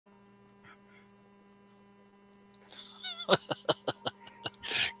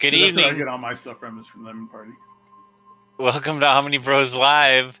Good That's where I evening. get all my stuff from is from Lemon Party. Welcome to OmniBros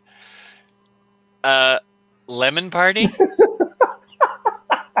Live. Lemon Party?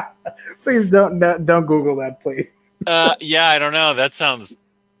 Please don't Google that, please. Yeah, I don't know. That sounds...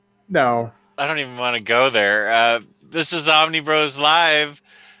 No. I don't even want to go there. This is OmniBros Live.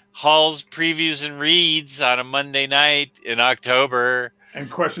 Hall's previews and reads on a Monday night in October. And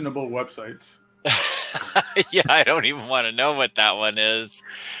questionable websites. Yeah, I don't even want to know what that one is.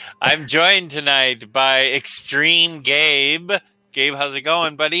 I'm joined tonight by Extreme Gabe. Gabe, how's it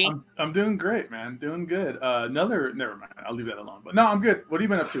going, buddy? I'm doing great, man. Doing good. Never mind. I'll leave that alone. But no, I'm good. What have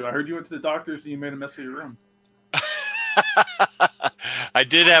you been up to? I heard you went to the doctor's and you made a mess of your room. I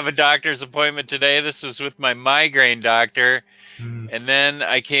did have a doctor's appointment today. This was with my migraine doctor. And then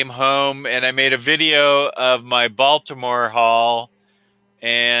I came home and I made a video of my Baltimore haul.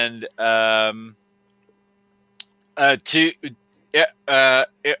 And I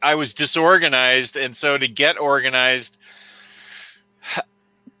was disorganized, and so to get organized,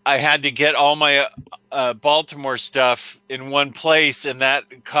 I had to get all my Baltimore stuff in one place, and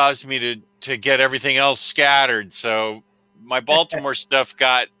that caused me to get everything else scattered. So my Baltimore stuff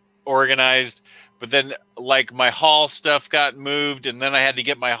got organized, but then like my Hall stuff got moved, and then I had to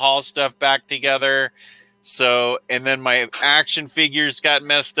get my Hall stuff back together. So, and then my action figures got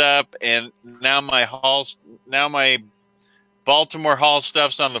messed up, and now my Baltimore Hall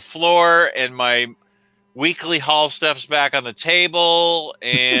stuff's on the floor, and my weekly Hall stuff's back on the table.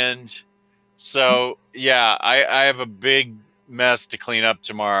 And so, yeah, I have a big mess to clean up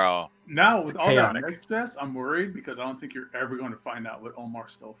tomorrow. Now, with all that mess stress, I'm worried because I don't think you're ever going to find out what Omar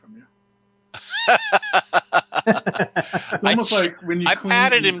stole from you. It's almost like when you I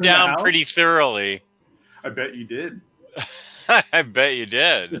patted him down pretty thoroughly. I bet you did. I bet you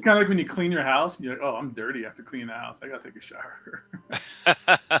did. It's kind of like when you clean your house and you're like, oh, I'm dirty. I have to clean the house. I got to take a shower.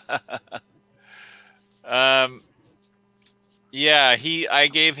 Yeah, I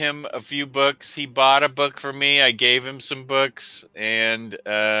gave him a few books. He bought a book for me. I gave him some books, and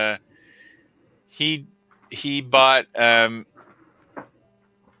he bought a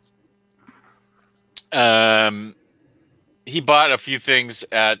few things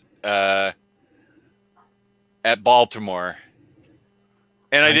at Baltimore.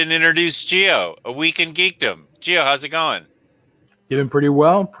 And I didn't introduce Gio, A Week in Geekdom. Gio, how's it going? Doing pretty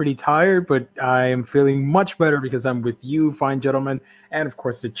well, pretty tired, but I am feeling much better because I'm with you, fine gentlemen, and of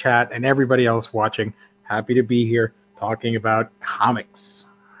course the chat and everybody else watching. Happy to be here talking about comics.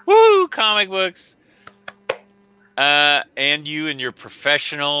 Woo, comic books. And you and your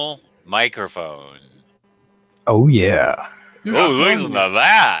professional microphone. Oh, yeah. Dude, oh, listen to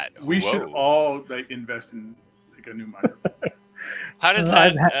that. We should all invest in like a new microphone. How does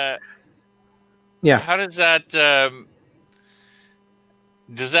that? Yeah. How does that?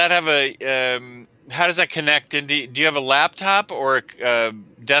 Does that have a? How does that connect into? Do you have a laptop or a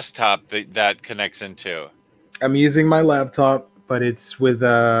desktop that connects into? I'm using my laptop, but it's with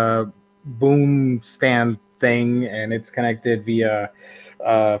a boom stand thing, and it's connected via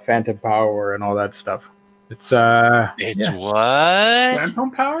phantom power and all that stuff. It's It's what?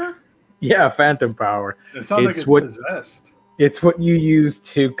 Phantom power? Yeah, phantom power. It sounds like it's possessed. It's what you use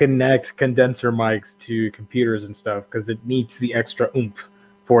to connect condenser mics to computers and stuff because it needs the extra oomph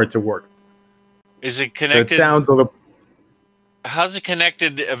for it to work. Is it connected? So it sounds a little. How's it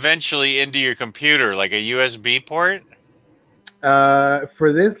connected eventually into your computer? Like a USB port?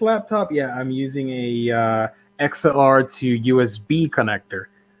 For this laptop, yeah, I'm using a XLR to USB connector.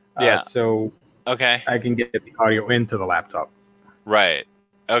 Yeah. So okay, I can get the audio into the laptop. Right.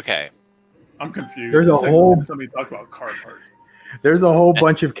 Okay. I'm confused. There's a whole. Somebody talk about car parts. There's a whole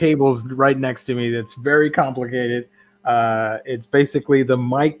bunch of cables right next to me that's very complicated. It's basically the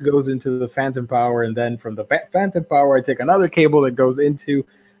mic goes into the phantom power, and then from the phantom power, I take another cable that goes into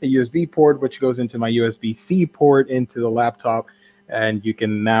a USB port, which goes into my USB-C port into the laptop, and you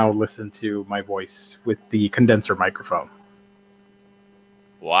can now listen to my voice with the condenser microphone.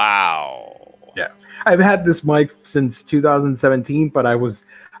 Wow. Yeah. I've had this mic since 2017, but I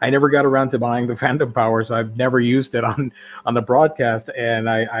never got around to buying the phantom power, so I've never used it on the broadcast. And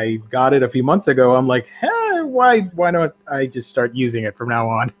I got it a few months ago. I'm like, hey, why not I just start using it from now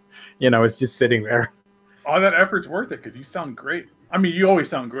on? You know, it's just sitting there. All that effort's worth it because you sound great. I mean, you always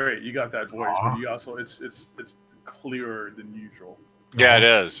sound great. You got that voice, but you also it's clearer than usual. Yeah, it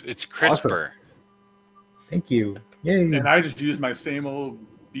is. It's crisper. Awesome. Thank you. Yay. And I just use my same old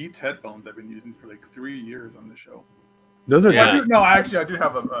Beats headphones I've been using for like 3 years on the show. Those are Yeah. No, actually, I do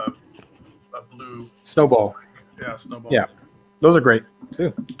have a blue Snowball. Yeah, Snowball. Yeah, those are great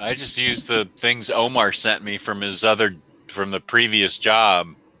too. I just used the things Omar sent me from the previous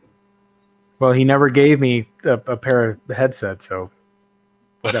job. Well, he never gave me a pair of headsets, so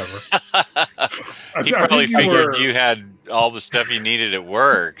whatever. He probably figured you had all the stuff you needed at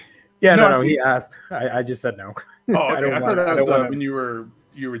work. Yeah, no, he asked. I just said no. Oh, okay. I thought that was when you were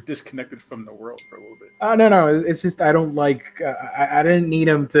disconnected from the world for a little bit. No. It's just I don't like. I didn't need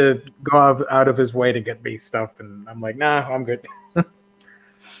him to go out of his way to get me stuff, and I'm like, nah, I'm good.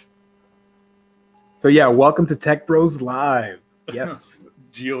 So yeah, welcome to Tech Bros Live. Yes.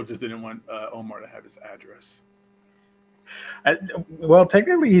 Gio just didn't want Omar to have his address. Well,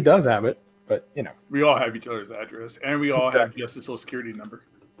 technically he does have it, but you know, we all have each other's address, and we all have just the Social Security number.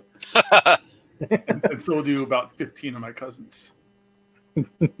 and so do about 15 of my cousins.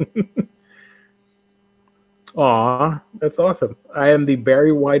 Aw, that's awesome. I am the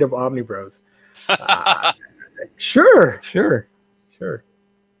Barry White of OmniBros. Sure.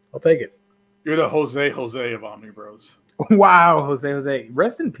 I'll take it. You're the Jose of OmniBros. Wow, Jose.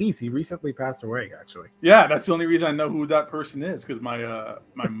 Rest in peace. He recently passed away, actually. Yeah, that's the only reason I know who that person is, because my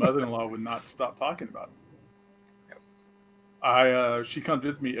mother-in-law would not stop talking about him. She comes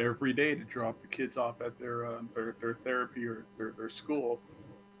with me every day to drop the kids off at their therapy or their school,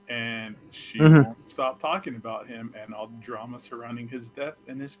 and she won't stop talking about him and all the drama surrounding his death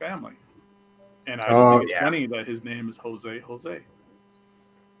and his family. And I just think it's funny that his name is Jose.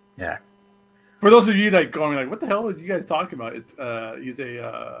 Yeah. For those of you that going like, what the hell are you guys talking about? It's he's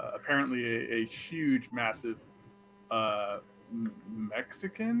apparently a huge, massive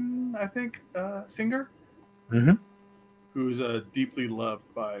Mexican, I think, singer, who's deeply loved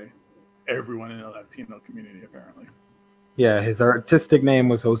by everyone in the Latino community. Apparently, yeah. His artistic name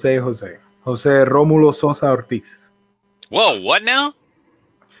was Jose Romulo Sosa Ortiz. Whoa, what now?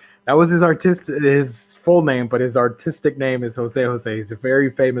 That was his full name, but his artistic name is Jose. He's a very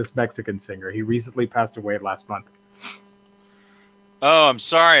famous Mexican singer. He recently passed away last month. Oh, I'm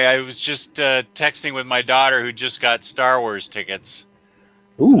sorry. I was just texting with my daughter who just got Star Wars tickets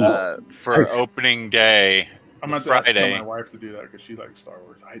for opening day. I'm going to tell my wife to do that because she likes Star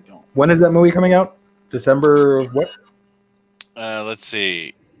Wars. I don't. When is that movie coming out? December what? Let's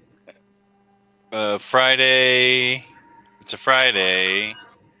see. Friday. It's a Friday.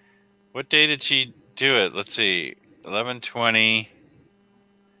 What day did she do it? Let's see. 11/20.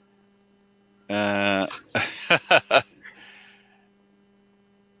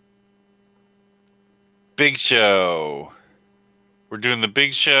 Big show. We're doing the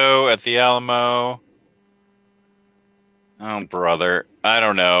big show at the Alamo. Oh, brother. I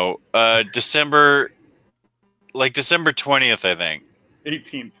don't know. December 20th, I think.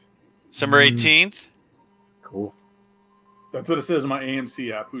 18th. December 18th? Cool. That's what it says in my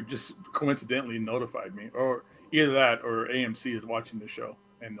AMC app, who just coincidentally notified me. Or either that or AMC is watching the show.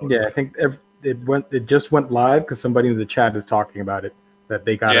 Yeah, I think it just went live because somebody in the chat is talking about it, that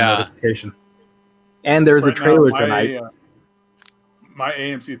they got a notification. And there's a trailer tonight. My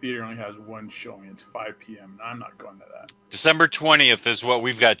AMC theater only has one showing. It's 5 p.m. and I'm not going to that. December 20th is what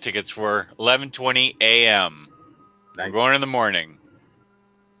we've got tickets for. 11:20 a.m. Nice. We're going in the morning.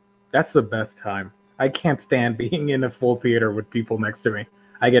 That's the best time. I can't stand being in a full theater with people next to me.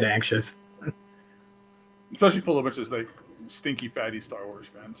 I get anxious. Especially full of a bunch of like stinky, fatty Star Wars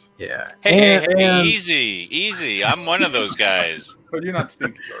fans. Yeah. Hey, easy. I'm one of those guys. But you're not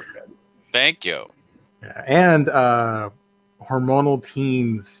stinky or fatty. Thank you. Yeah, and hormonal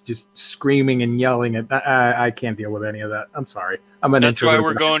teens just screaming and yelling at. I can't deal with any of that. I'm sorry. That's why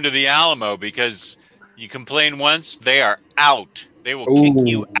we're going to the Alamo, because you complain once, they are out. They will kick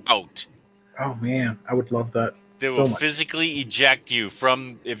you out. Oh man, I would love that. They will physically eject you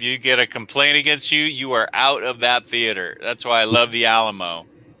from. If you get a complaint against you, you are out of that theater. That's why I love the Alamo.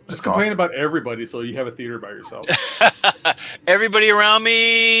 Just complain about everybody, so you have a theater by yourself. Everybody around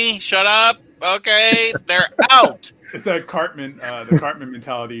me, shut up. Okay, they're out. It's that Cartman, the Cartman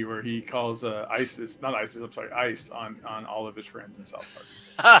mentality where he calls ice on all of his friends in South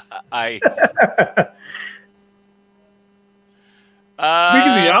Park. Ice. Speaking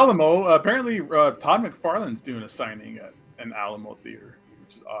of the Alamo, apparently Todd McFarlane's doing a signing at an Alamo theater,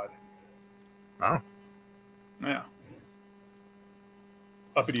 which is odd. Wow. Yeah.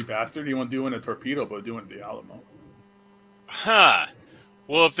 Uppity bastard. He won't do it in a Torpedo, but do it at the Alamo. Huh.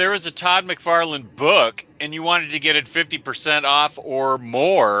 Well, if there was a Todd McFarlane book and you wanted to get it 50% off or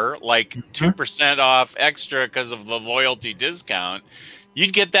more, like 2% off extra because of the loyalty discount,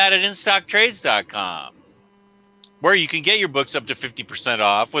 you'd get that at InStockTrades.com, where you can get your books up to 50%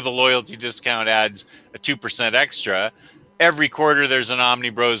 off with a loyalty discount adds a 2% extra. Every quarter, there's an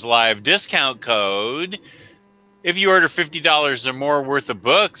OmniBros Live discount code. If you order $50 or more worth of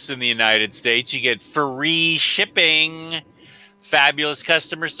books in the United States, you get free shipping, fabulous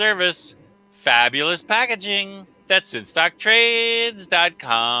customer service, fabulous packaging. That's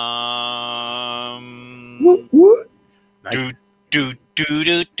InStockTrades.com. Woo, woo. Nice. Do do do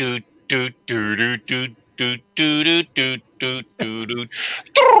do do do do do do do do do do do do.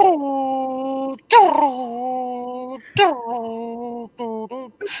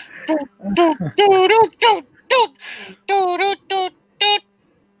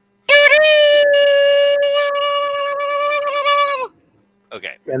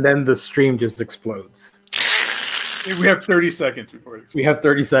 Okay. And then the stream just explodes. We have 30 seconds before it explodes. We have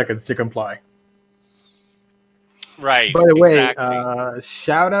 30 seconds to comply. Right. By the way, exactly.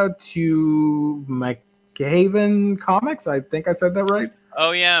 shout out to McHaven Comics. I think I said that right.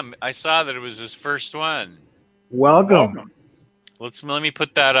 Oh yeah, I saw that it was his first one. Welcome. Let me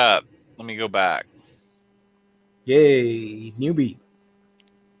put that up. Let me go back. Yay, newbie.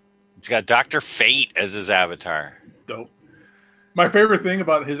 It's got Dr. Fate as his avatar. Dope. My favorite thing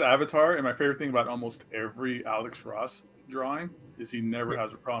about his avatar, and my favorite thing about almost every Alex Ross drawing, is he never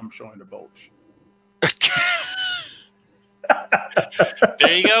has a problem showing the bulge.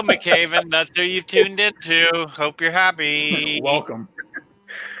 There you go, McHaven. That's who you've tuned into. Hope you're happy. Welcome.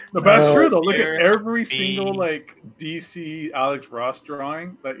 No, but that's true though. Look at You're every happy. single like DC Alex Ross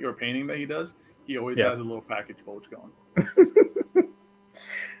drawing that you're painting that he does. He always has a little package bulge going.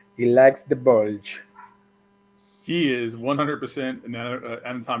 He likes the bulge. He is 100%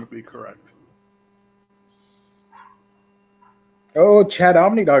 anatomically correct. Oh, Chad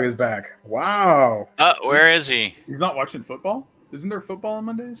Omnidog is back. Wow. Where is he? He's not watching football? Isn't there football on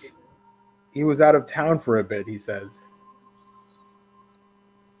Mondays? He was out of town for a bit, he says.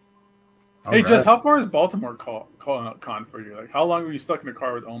 Hey, Jess, how far is Baltimore con for you? Like, how long were you stuck in the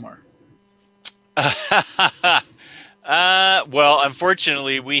car with Omar? Well,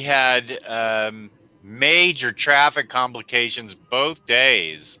 unfortunately, we had major traffic complications both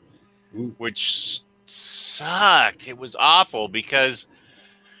days, which sucked. It was awful because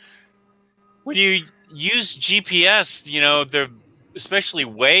when you use GPS, you know, especially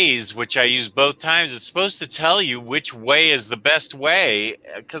Waze, which I use both times, it's supposed to tell you which way is the best way,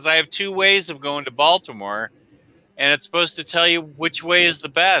 because I have two ways of going to Baltimore, and it's supposed to tell you which way is the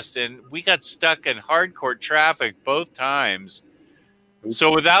best. And we got stuck in hardcore traffic both times.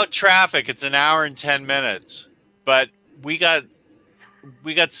 So without traffic, it's an hour and 10 minutes. But we got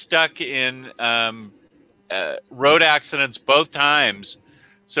stuck in road accidents both times.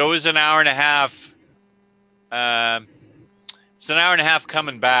 So it was an hour and a half. It's an hour and a half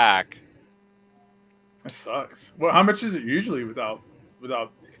coming back. That sucks. Well, how much is it usually without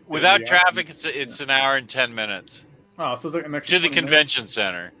traffic? It's an hour and 10 minutes. Oh, so it's like an extra to the 20 convention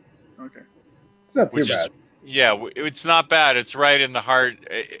center. Okay, It's not too bad. Yeah, it's not bad. It's right in the heart.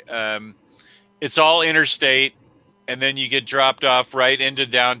 It's all interstate, and then you get dropped off right into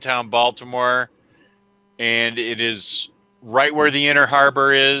downtown Baltimore, and it is right where the Inner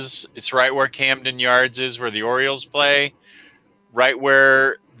Harbor is. It's right where Camden Yards is, where the Orioles play, right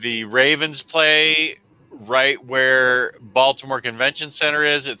where the Ravens play, right where Baltimore Convention Center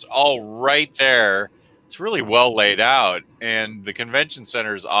is. It's all right there. It's really well laid out, and the convention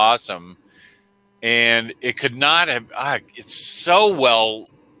center is awesome. And it could not have. It's so well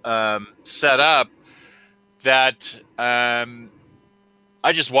set up that I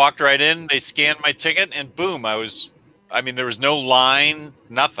just walked right in. They scanned my ticket, and boom! there was no line,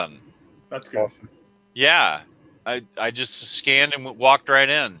 nothing. that's good. Awesome. Yeah, I just scanned and walked right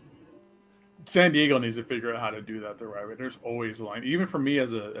in. San Diego needs to figure out how to do that the right way. There's always a line. Even for me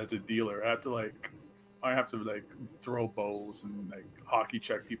as a dealer, I have to throw bows and like hockey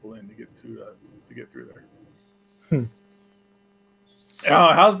check people in to get through there.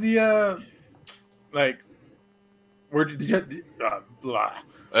 How's the where did you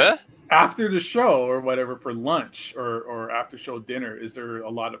after the show or whatever for lunch or after show dinner? Is there a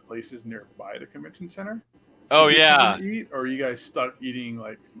lot of places nearby the convention center? Oh yeah. Eat, or are you guys stuck eating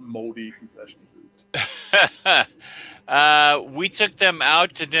like moldy concession food? We took them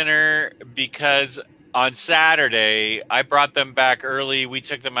out to dinner because on Saturday, I brought them back early. We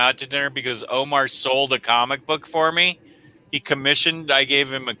took them out to dinner because Omar sold a comic book for me. I gave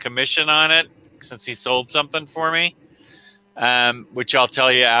him a commission on it since he sold something for me, which I'll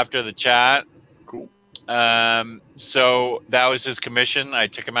tell you after the chat. Cool. So that was his commission. I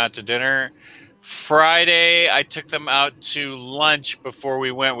took him out to dinner. Friday, I took them out to lunch before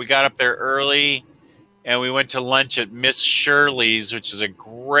we went. We got up there early. And we went to lunch at Miss Shirley's, which is a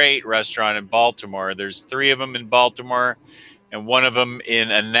great restaurant in Baltimore. There's 3 of them in Baltimore and 1 of them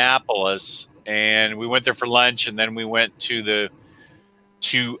in Annapolis. And we went there for lunch, and then we went to the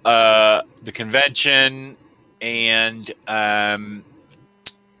convention. And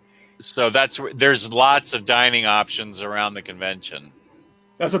So there's lots of dining options around the convention.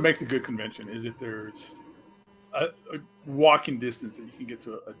 That's what makes a good convention, is if there's a walking distance and you can get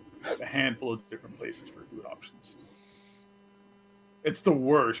to a handful of different places for food options. It's the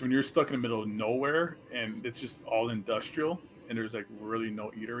worst when you're stuck in the middle of nowhere and it's just all industrial and there's like really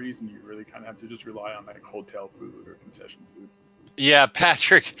no eateries and you really kind of have to just rely on like hotel food or concession food. Yeah,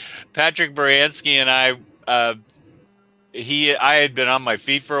 Patrick Baranski and I had been on my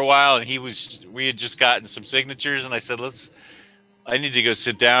feet for a while and we had just gotten some signatures and I said, I need to go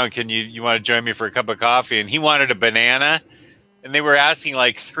sit down. Can you want to join me for a cup of coffee? And he wanted a banana. And they were asking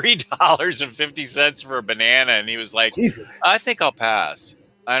like $3.50 for a banana. And he was like, Jesus. I think I'll pass.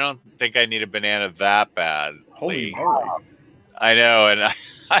 I don't think I need a banana that bad. Holy moly. I know. And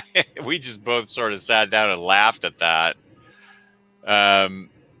we just both sort of sat down and laughed at that.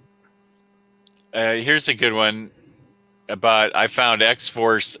 Here's a good one about, I found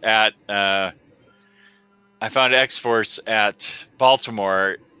X-Force at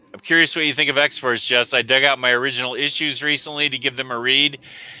Baltimore. I'm curious what you think of X-Force, Jess. I dug out my original issues recently to give them a read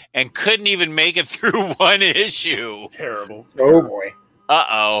and couldn't even make it through one issue. Terrible. Oh, boy.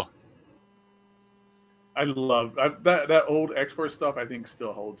 Uh-oh. I love that old X-Force stuff. I think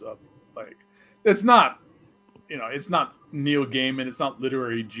still holds up. Like, it's not, it's not Neil Gaiman. It's not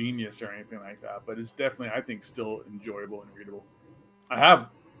literary genius or anything like that, but it's definitely, I think, still enjoyable and readable. I have,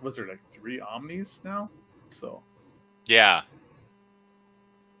 was there like 3 Omnis now? So. Yeah.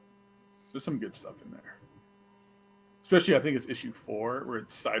 There's some good stuff in there. Especially, I think it's issue 4 where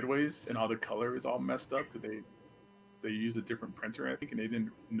it's sideways and all the color is all messed up because they used a different printer, I think, and they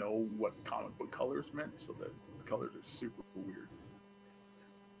didn't know what comic book colors meant, so that the colors are super weird.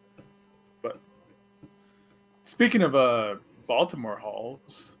 But speaking of Baltimore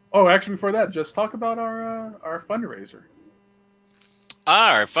halls, actually before that, just talk about our fundraiser.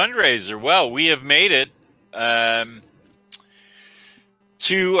 Our fundraiser. Well, we have made it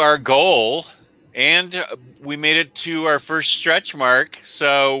to our goal, and we made it to our first stretch mark.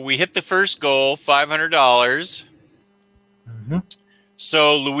 So we hit the first goal, $500. Mm-hmm.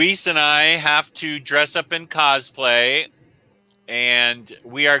 So Luis and I have to dress up in cosplay, and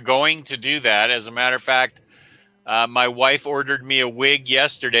we are going to do that. As a matter of fact, my wife ordered me a wig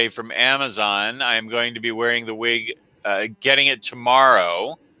yesterday from Amazon. I am going to be wearing the wig, getting it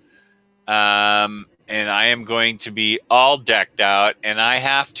tomorrow. And I am going to be all decked out, and I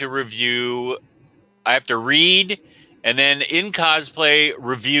have to read, and then in cosplay,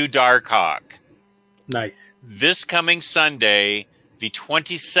 review Darkhawk. Nice. This coming Sunday, the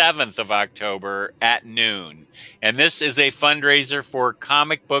 27th of October at noon. And this is a fundraiser for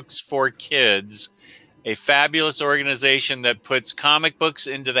Comic Books for Kids, a fabulous organization that puts comic books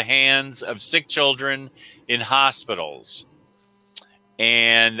into the hands of sick children in hospitals.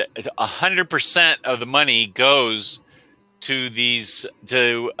 And 100% of the money goes to these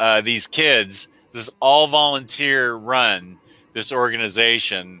kids. This is all volunteer run, this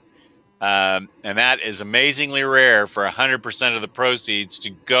organization. And that is amazingly rare for 100% of the proceeds to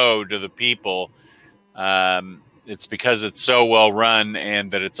go to the people. It's because it's so well run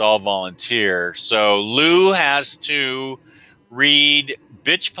and that it's all volunteer. So Lou has to read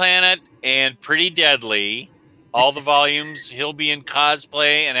Bitch Planet and Pretty Deadly. All the volumes, he'll be in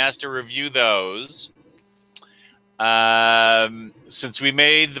cosplay and has to review those. Since we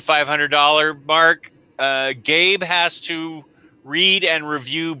made the $500 mark, Gabe has to read and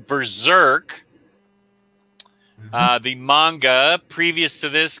review Berserk, the manga. Previous to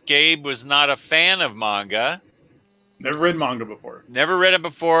this, Gabe was not a fan of manga. Never read manga before. Never read it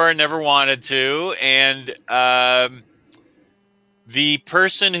before, never wanted to. And the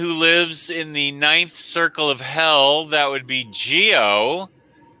person who lives in the 9th circle of hell, that would be Geo.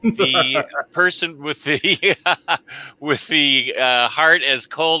 The person with the heart as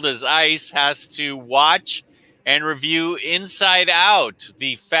cold as ice has to watch and review Inside Out,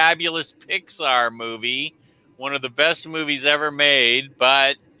 the fabulous Pixar movie, one of the best movies ever made,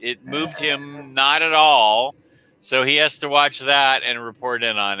 but it moved him not at all. So he has to watch that and report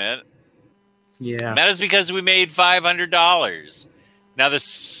in on it. Yeah. And that is because we made $500. Now, the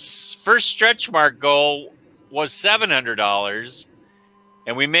first stretch mark goal was $700,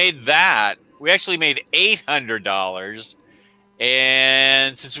 and we made that. We actually made $800.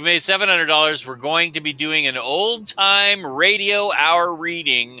 And since we made $700, we're going to be doing an old-time radio hour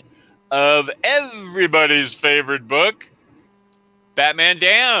reading of everybody's favorite book, Batman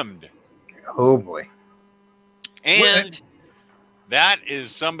Damned. Oh, boy. And that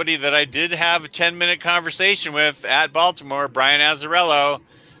is somebody that I did have a 10-minute conversation with at Baltimore, Brian Azzarello.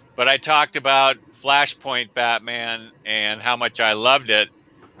 But I talked about Flashpoint Batman and how much I loved it.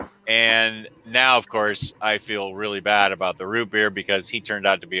 And now, of course, I feel really bad about the root beer because he turned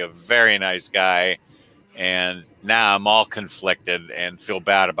out to be a very nice guy. And now I'm all conflicted and feel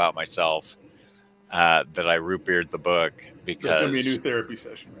bad about myself that I root beered the book because That's gonna be a new therapy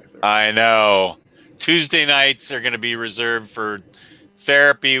session right there. I know Tuesday nights are going to be reserved for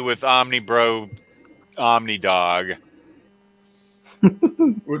therapy with OmniBro, OmniDog.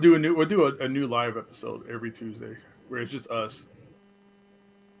 We'll do a new live episode every Tuesday where it's just us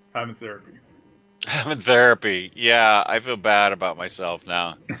having therapy. Having therapy. Yeah, I feel bad about myself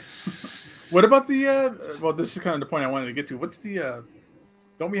now. What about the well, this is kind of the point I wanted to get to. What's the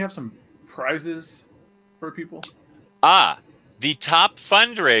don't we have some prizes for people? The top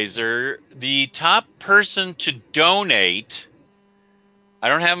fundraiser, the top person to donate. I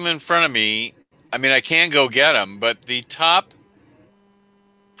don't have them in front of me. I mean, I can go get them, but the top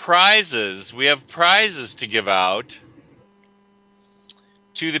prizes, we have prizes to give out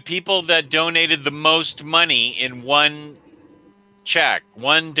to the people that donated the most money in one check,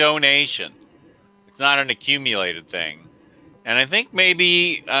 one donation. It's not an accumulated thing. And I think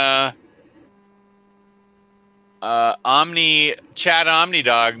maybe Chat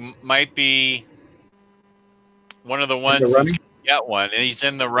OmniDog might be one of the ones that's going to get one, and he's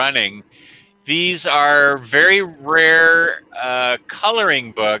in the running. These are very rare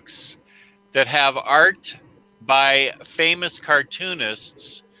coloring books that have art by famous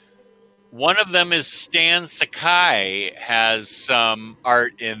cartoonists. One of them is Stan Sakai, has some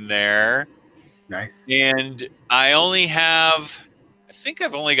art in there. Nice. And I think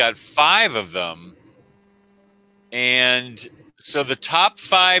I've only got 5 of them. And so the top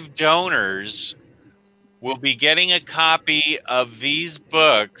 5 donors will be getting a copy of these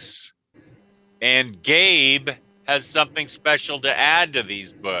books. And Gabe has something special to add to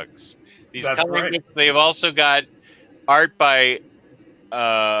these books. These coloring books, they've also got art by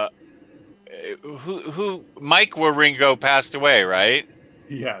who Mike Waringo passed away, right?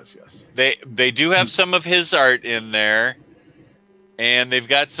 Yes. They do have some of his art in there. And they've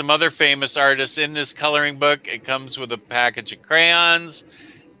got some other famous artists in this coloring book. It comes with a package of crayons.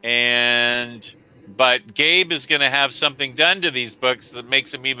 But Gabe is going to have something done to these books that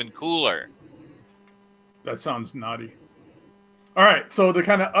makes them even cooler. That sounds naughty. All right, so to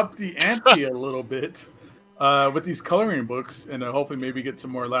kind of up the ante a little bit with these coloring books, and hopefully maybe get some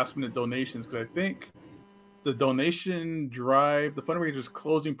more last-minute donations, because I think the donation drive, the fundraiser is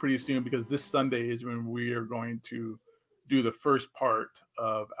closing pretty soon, because this Sunday is when we are going to do the first part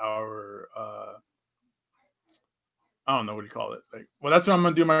of our I don't know what you call it. That's when I'm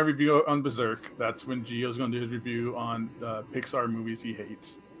gonna do my review on Berserk. That's when Gio's gonna do his review on Pixar movies he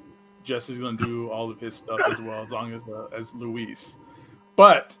hates. Jess is gonna do all of his stuff as well, as long as Luis.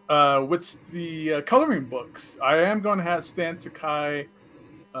 But with the coloring books, I am gonna have Stan Sakai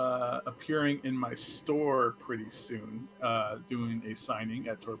appearing in my store pretty soon, doing a signing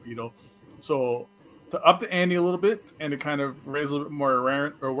at Torpedo. So to up the ante a little bit and to kind of raise a little bit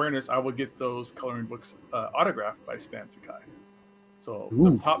more awareness, I will get those coloring books autographed by Stan Sakai. So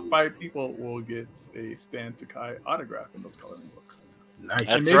the top 5 people will get a Stan Sakai autograph in those coloring books. Nice.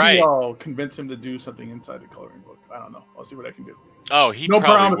 And maybe I'll convince him to do something inside the coloring book. I don't know. I'll see what I can do. Oh, he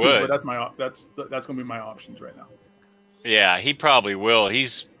probably would. But that's going to be my options right now. Yeah, he probably will.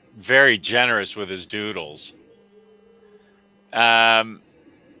 He's very generous with his doodles.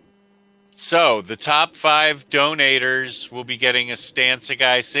 So the top 5 donators will be getting a Stan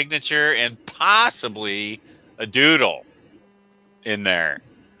Sakai signature and possibly a doodle in there.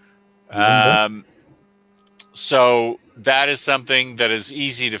 So that is something that is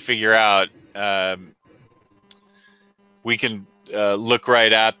easy to figure out. We can look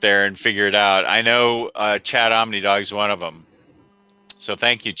right out there and figure it out. I know Chat OmniDog is one of them. So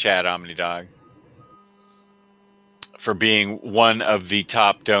thank you, Chat OmniDog, for being one of the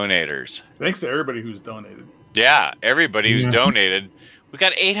top donators. Thanks to everybody who's donated. Yeah, everybody who's donated. We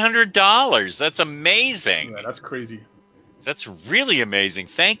got $800. That's amazing. Yeah, that's crazy. That's really amazing.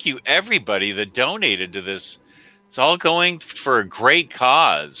 Thank you, everybody that donated to this. It's all going for a great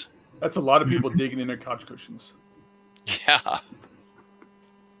cause. That's a lot of people digging in their couch cushions. Yeah.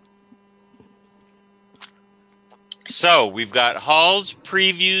 So we've got hauls,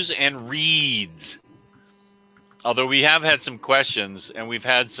 previews, and reads. Although we have had some questions, and we've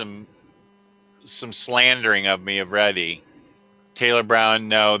had some slandering of me already. Taylor Brown,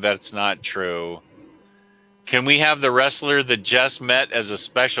 no, that's not true. Can we have the wrestler that Jess met as a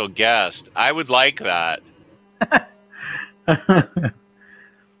special guest? I would like that.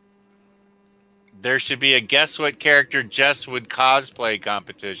 There should be a guess what character Jess would cosplay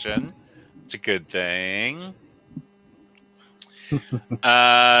competition. It's a good thing.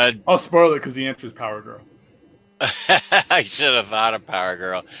 I'll spoil it because the answer is Power Girl. I should have thought of Power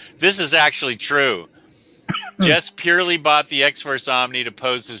Girl. This is actually true. Just purely bought the X-Force Omni to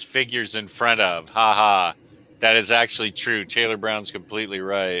pose his figures in front of. Ha ha. That is actually true. Taylor Brown's completely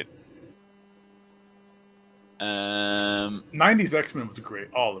right. 90s X-Men was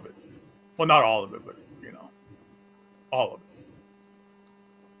great. All of it. Well, not all of it, but, you know, all of it.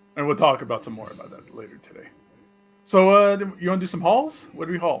 And we'll talk about some more about that later today. So, you want to do some hauls? What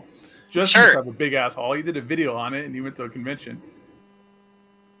do we haul? Justin Sure. have a big ass haul. He did a video on it, and he went to a convention.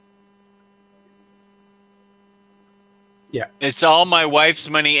 Yeah. It's all my wife's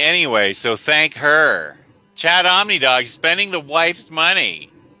money anyway, so thank her. Chad Omnidog spending the wife's money.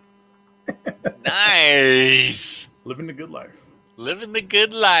 Nice. Living the good life. Living the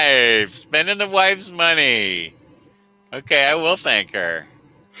good life. Spending the wife's money. Okay, I will thank her.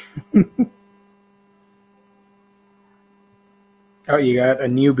 Oh, you got a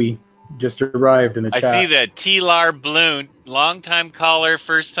newbie just arrived in the chat. I see that T-Lar Bloom, longtime caller,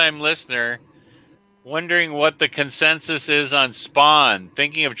 first-time listener, wondering what the consensus is on Spawn.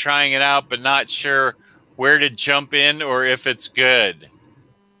 Thinking of trying it out, but not sure where to jump in or if it's good.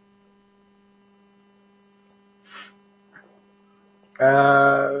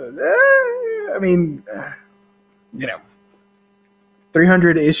 I mean, you know,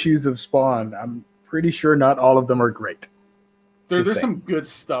 300 issues of Spawn. I'm pretty sure not all of them are great. There's some good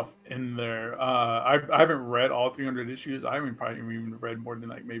stuff in there. I haven't read all 300 issues. I haven't probably even read more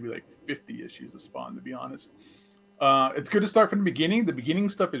than maybe 50 issues of Spawn, to be honest. It's good to start from the beginning. The beginning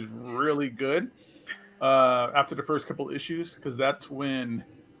stuff is really good after the first couple issues, because that's when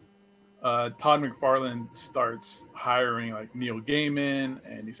Todd McFarlane starts hiring Neil Gaiman,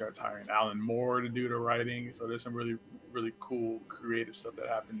 and he starts hiring Alan Moore to do the writing. So there's some really, really cool creative stuff that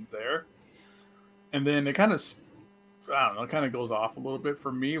happens there. And then it kind of, I don't know, it kind of goes off a little bit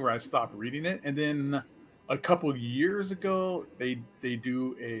for me, where I stopped reading it. And then a couple years ago, they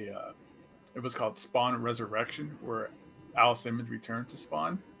do it was called Spawn Resurrection, where Al Simmons returns to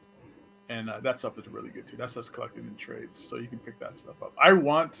Spawn. And that stuff is really good too. That stuff's collected in trades, so you can pick that stuff up. I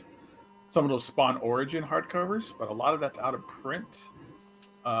want some of those Spawn Origin hardcovers, but a lot of that's out of print.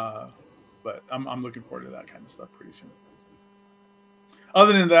 But I'm looking forward to that kind of stuff pretty soon.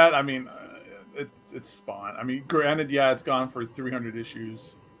 Other than that, I mean, it's Spawn. I mean, granted, yeah, it's gone for 300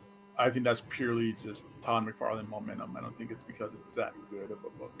 issues. I think that's purely just Todd McFarlane momentum. I don't think it's because it's that good of a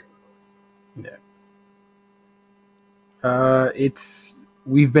book. Yeah.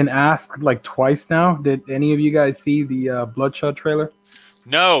 We've been asked twice now. Did any of you guys see the Bloodshot trailer?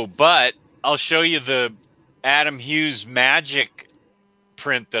 No, but I'll show you the Adam Hughes Magic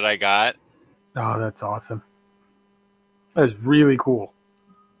print that I got. Oh, that's awesome. That's really cool.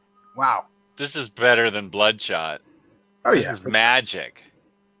 Wow. This is better than Bloodshot. Oh, this is magic.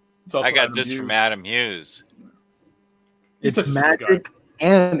 I got this from Adam Hughes. It's magic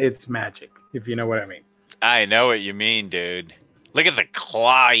and it's magic, if you know what I mean. I know what you mean, dude. Look at the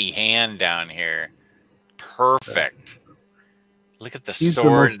clawy hand down here. Perfect. Look at the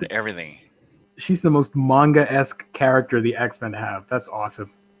sword and everything. She's the most manga-esque character the X-Men have. That's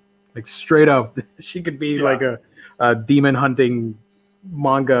awesome. Straight up, she could be a demon hunting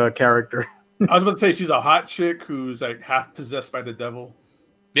manga character. I was about to say she's a hot chick who's half possessed by the devil.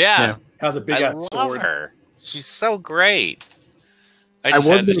 Yeah. Has a big ass sword. I love her. She's so great. I just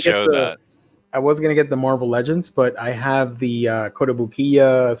had to show that. I was going to get the Marvel Legends, but I have the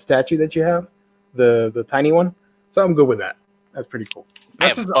Kotobukiya statue that you have, the tiny one. So I'm good with that. That's pretty cool.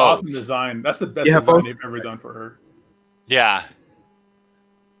 That's just an awesome design. That's the best design they've ever done for her. Yeah.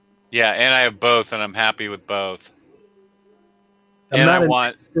 Yeah, and I have both, and I'm happy with both. I'm not an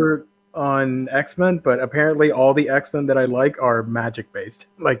expert on X-Men, but apparently all the X-Men that I like are magic-based.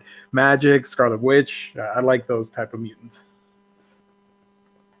 Like Magic, Scarlet Witch. I like those type of mutants.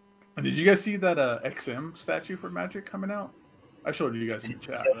 Did you guys see that XM statue for Magic coming out? I showed you guys in the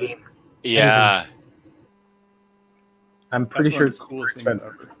chat. Right? Yeah. I'm pretty sure it's the coolest thing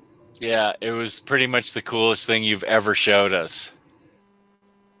ever. Yeah, it was pretty much the coolest thing you've ever showed us.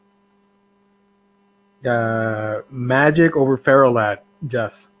 Magic over Feral Lad,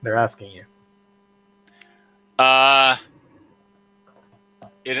 Jess. They're asking you.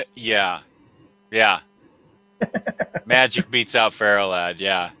 Yeah. Magic beats out Feral Lad.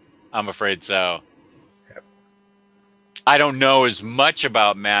 Yeah, I'm afraid so. Yep. I don't know as much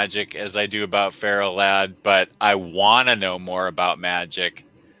about Magic as I do about Feral Lad, but I want to know more about Magic.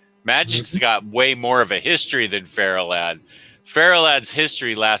 Magic's got way more of a history than Feral Lad. Feral Lad's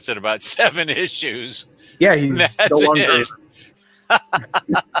history lasted about 7 issues. Yeah, he's no longer.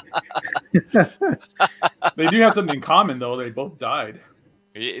 They do have something in common, though. They both died.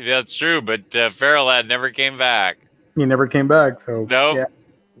 That's true, but Feral Lad never came back. He never came back. So Nope. yeah.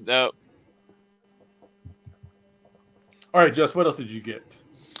 Nope. All right, Jess, what else did you get?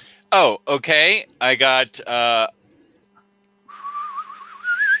 Oh, okay. I got A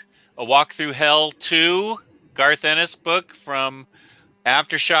Walk Through Hell 2, Garth Ennis book from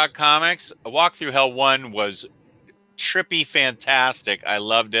Aftershock Comics. A Walk Through Hell 1 was trippy fantastic. I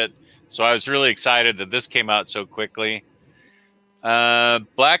loved it. So I was really excited that this came out so quickly.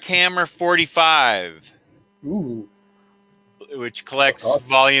 Black Hammer 45. Ooh. Which collects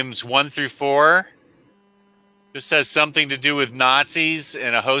volumes 1 through 4. This has something to do with Nazis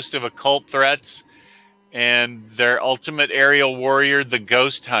and a host of occult threats and their ultimate aerial warrior, the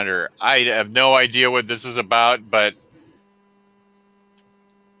Ghost Hunter. I have no idea what this is about, but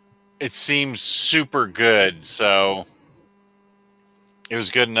it seems super good. So it was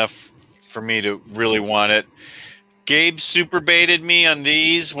good enough for me to really want it. Gabe super baited me on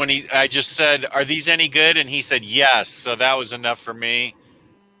these when I just said, "Are these any good?" And he said, "Yes." So that was enough for me.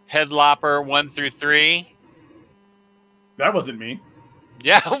 Headlopper 1 through 3. That wasn't me.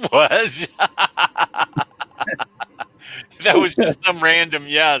 Yeah, it was. That was just some random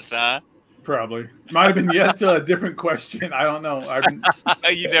yes, huh? Probably. Might have been yes to a different question. I don't know.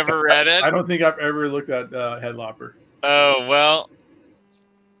 You never read it? I don't think I've ever looked at Headlopper. Oh, well,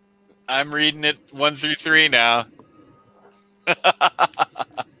 I'm reading it 1 through 3 now.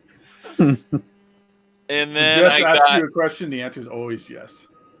 And then Just I ask got you a question. The answer is always yes.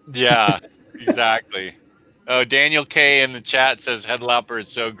 Yeah, exactly. Oh, Daniel K in the chat says Headlopper is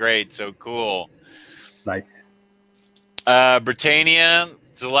so great, so cool. Nice. Britannia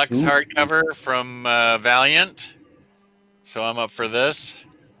Deluxe hardcover from Valiant. So I'm up for this.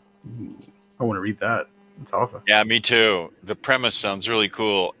 I want to read that. It's awesome. Yeah, me too. The premise sounds really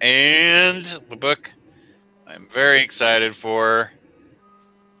cool. And the book I'm very excited for,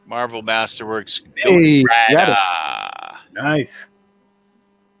 Marvel Masterworks Hey, Ghost nice.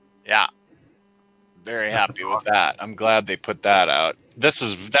 Yeah. Very happy with that. I'm glad they put that out. That's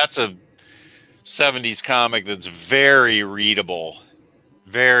a 70s comic that's very readable.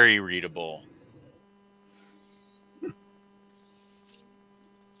 Very readable.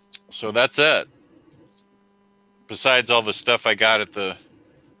 So that's it. Besides all the stuff I got at the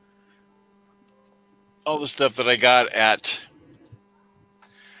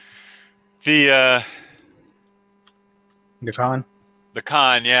The con. The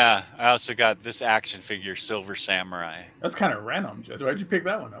con, yeah. I also got this action figure, Silver Samurai. That's kind of random, Jess. Why'd you pick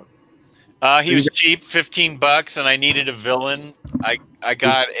that one up? He was cheap, $15, and I needed a villain. I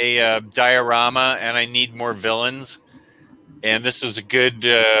got a diorama, and I need more villains. And this was a good.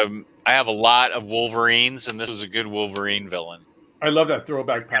 I have a lot of Wolverines, and this was a good Wolverine villain. I love that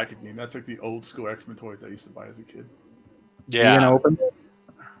throwback packaging. That's like the old school X-Men toys I used to buy as a kid. Yeah. Are you gonna open it?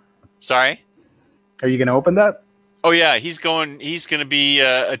 Sorry? Are you gonna open that? Oh yeah, he's going to be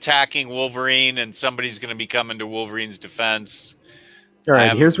attacking Wolverine, and somebody's going to be coming to Wolverine's defense. All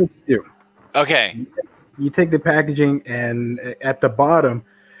right. Here's what you do. Okay. You take the packaging, and at the bottom,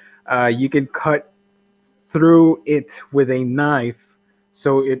 you can cut through it with a knife,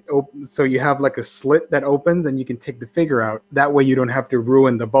 so you have like a slit that opens, and you can take the figure out. That way, you don't have to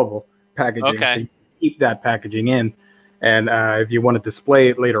ruin the bubble packaging. Okay. So you keep that packaging in. And if you want to display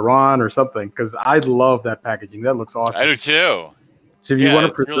it later on or something, because I love that packaging. That looks awesome. I do too. So if you want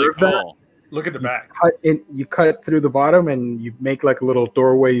to preserve really cool. Look at the back. you cut through the bottom and you make like a little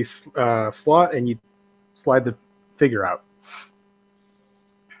doorway slot, and you slide the figure out.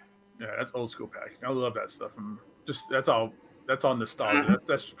 Yeah, that's old school packaging. I love that stuff. That's all nostalgia.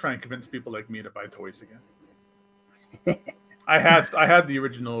 That's trying to convince people like me to buy toys again. I had the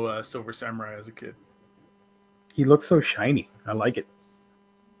original Silver Samurai as a kid. He looks so shiny. I like it.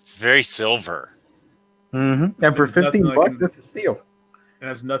 It's very silver. Mm-hmm. And for $15, this is steal. And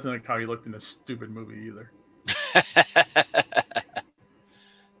that's nothing like how he looked in a stupid movie either.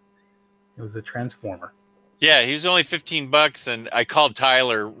 It was a Transformer. Yeah, he was only $15, and I called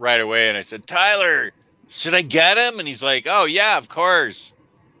Tyler right away, and I said, "Tyler, should I get him?" And he's like, "Oh yeah, of course.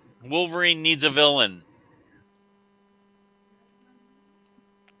 Wolverine needs a villain."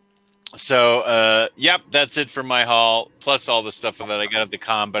 So, yep, that's it for my haul, plus all the stuff that I got at the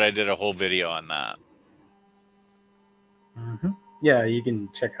con, but I did a whole video on that. Mm-hmm. Yeah, you can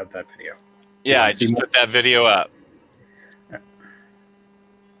check out that video. Yeah, I just put that video up.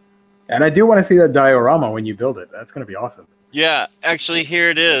 And I do want to see that diorama when you build it. That's going to be awesome. Yeah, actually, here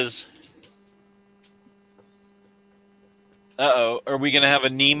it is. Uh-oh, are we going to have a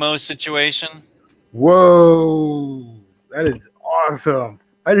Nemo situation? Whoa, that is awesome.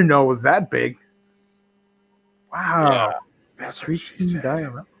 I didn't know it was that big. Wow. Yeah. That's Street what she Team said.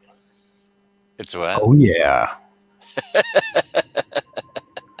 diorama. It's what? Oh yeah.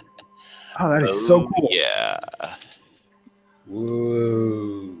 Oh, that is so cool. Yeah.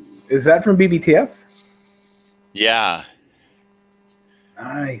 Whoa. Is that from BBTS? Yeah.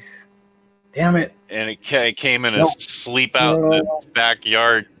 Nice. Damn it. And it came in a Nope. sleep out in the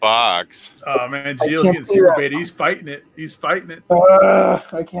backyard box. Oh man, I Gio's can't getting see super that. bait. He's fighting it. He's fighting it.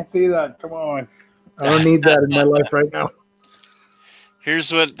 I can't see that. Come on. I don't need that in my life right now.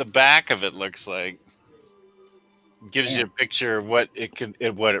 Here's what the back of it looks like. Gives you a picture of what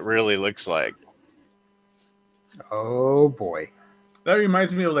what it really looks like. Oh boy. That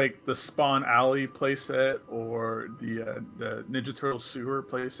reminds me of like the Spawn Alley playset or the Ninja Turtle sewer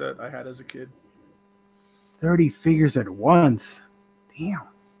playset I had as a kid. 30 figures at once. Damn.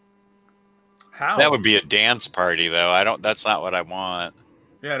 How? That would be a dance party, though. That's not what I want.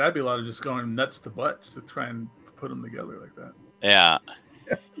 Yeah, that'd be a lot of just going nuts to butts to try and put them together like that. Yeah.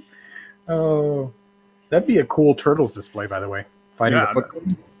 Oh, that'd be a cool Turtles display, by the way. Fighting Yeah, the Foot.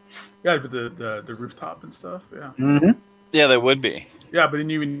 Yeah, with the rooftop and stuff. Yeah. Mm-hmm. Yeah, that would be. Yeah, but then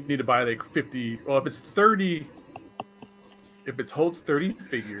you would need to buy like 50. Well, if it's 30, if it holds 30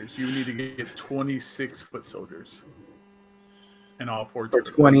 figures, you would need to get 26 foot soldiers, and all four. Or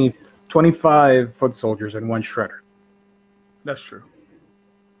 25 foot soldiers and one shredder. That's true.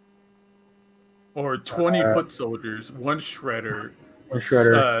 Or 20 foot soldiers, one shredder,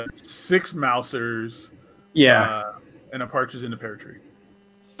 6 mousers, Yeah. and a partridge in the pear tree.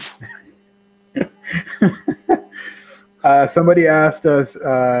 Somebody asked us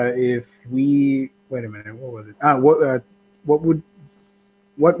if we wait a minute. What was it?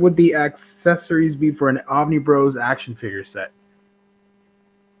 What would the accessories be for an OmniBros action figure set?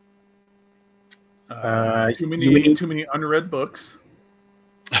 Too many unread books.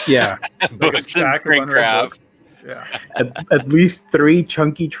 Yeah, Books and shrink wrap. Yeah. At least 3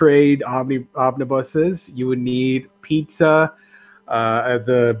 chunky trade omnibuses. You would need pizza,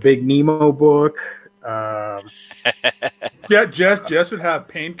 the Big Nemo book. Yeah, Jess would have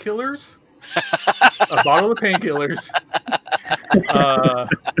painkillers, a bottle of painkillers.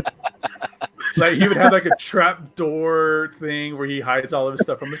 Like he would have like a trap door thing where he hides all of his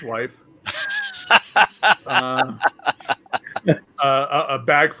stuff from his wife. A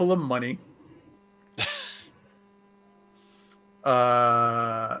bag full of money.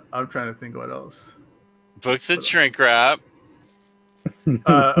 I'm trying to think what else. Books and shrink wrap.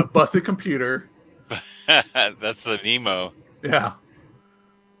 A busted computer. That's the Nemo. Yeah.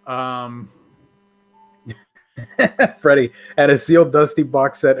 Freddie, and a sealed dusty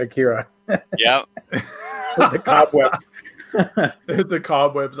box set Akira. Yep. The cobwebs. The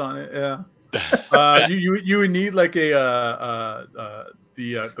cobwebs on it. Yeah. You would need like the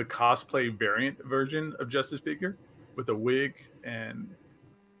cosplay variant version of Justice figure with a wig and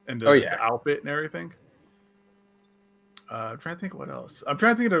the outfit and everything. I'm trying to think what else. I'm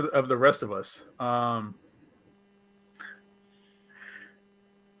trying to think of the rest of us. I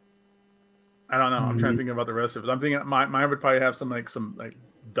don't know. I'm trying to think about the rest of it. I'm thinking mine would probably have some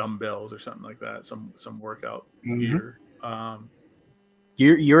dumbbells or something like that. Some workout gear.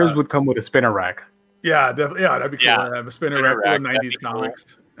 Yours would come with a spinner rack. Yeah, definitely. Yeah, that'd be cool. Yeah. I have a spinner rack full of 90s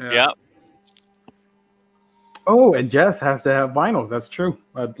comics. Cool. Yeah. Oh, and Jess has to have vinyls. That's true.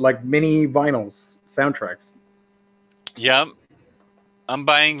 Like mini vinyls, soundtracks. Yep. I'm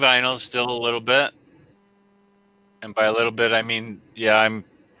buying vinyls still a little bit. And by a little bit, I mean, yeah, I'm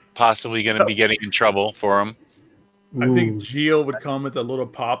possibly going to be getting in trouble for them. I think Gio would come with a little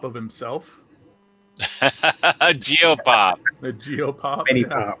pop of himself. Geopop. The Geopop. Mini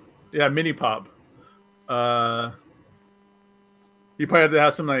pop. Yeah, mini pop. You probably have to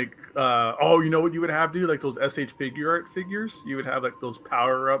have some you know what you would have to do? Like those SH figure art figures. You would have like those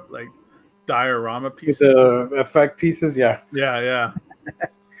power up diorama pieces. With the effect pieces, yeah. Yeah.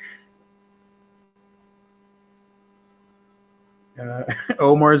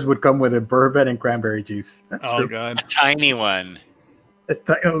 Omar's would come with a bourbon and cranberry juice. That's true. God. A tiny one. A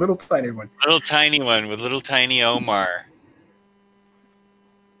little tiny one. Little tiny one with little tiny Omar.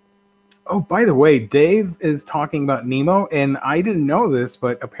 Oh, by the way, Dave is talking about Nemo, and I didn't know this,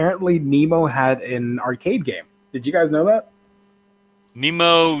 but apparently Nemo had an arcade game. Did you guys know that?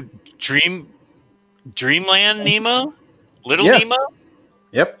 Nemo Dreamland Nemo? Little Nemo?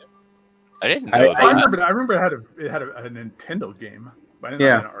 Yep. I didn't know that. I remember it had a Nintendo game, but I didn't know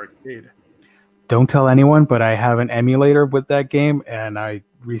it had an arcade. Don't tell anyone, but I have an emulator with that game, and I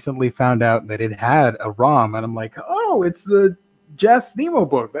recently found out that it had a ROM, and I'm like, oh, it's the Jess Nemo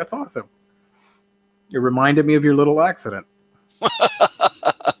book. That's awesome. It reminded me of your little accident.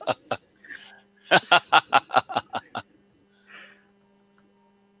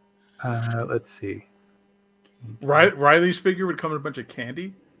 let's see. Riley's figure would come in a bunch of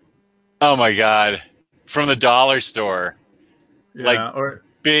candy. Oh my god! From the dollar store, Yeah, like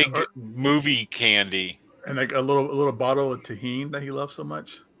big movie candy, and like a little bottle of tahini that he loves so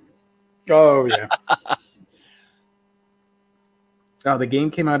much. Oh yeah. Oh, the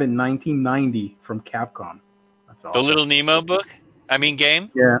game came out in 1990 from Capcom. That's awesome. The Little Nemo book. I mean,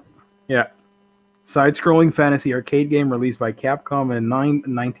 game. Yeah, yeah. Side-scrolling fantasy arcade game released by Capcom in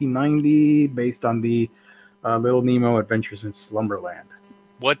 1990, based on the Little Nemo Adventures in Slumberland.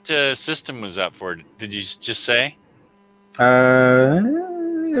 What system was that for? Did you just say?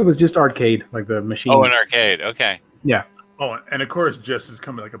 It was just arcade, like the machine. Oh, an arcade. Okay. Yeah. Oh, and of course, just is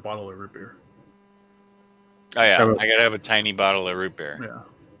coming like a bottle of root beer. Oh yeah, I gotta have a tiny bottle of root beer.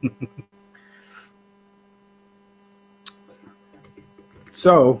 Yeah.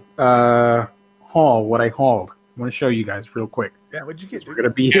 So, haul. What I hauled. I want to show you guys real quick. Yeah. What'd you get? We're gonna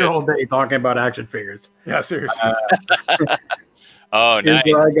be here all day talking about action figures. Yeah, seriously. Oh, Here's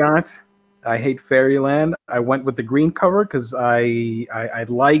nice. what I got. I hate Fairyland. I went with the green cover because I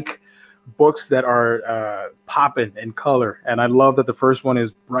like books that are popping in color, and I love that the first one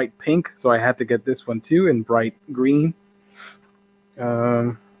is bright pink, so I had to get this one too in bright green.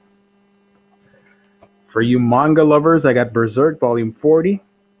 For you manga lovers, I got Berserk Volume 40.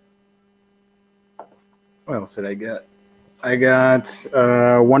 What else did I get? I got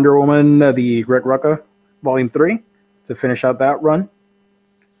Wonder Woman, the Greg Rucka, Volume 3, to finish out that run.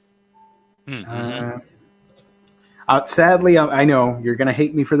 Mm-hmm. Sadly, I know you're going to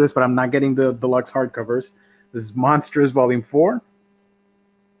hate me for this, but I'm not getting the deluxe hardcovers. This is Monsters Volume 4.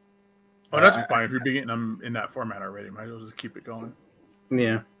 Oh, that's fine. If you're getting them in that format already, might as well just keep it going.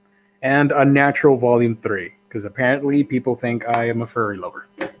 Yeah. And Unnatural Volume 3, because apparently people think I am a furry lover.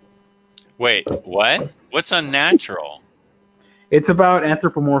 Wait, what? What's unnatural? It's about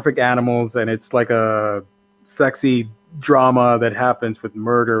anthropomorphic animals, and it's like a sexy drama that happens with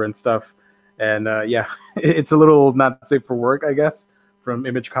murder and stuff. And yeah, it's a little not safe for work, I guess, from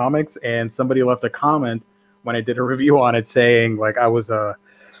Image Comics. And somebody left a comment when I did a review on it saying like I was a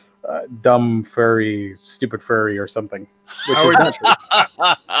dumb furry, stupid furry or something.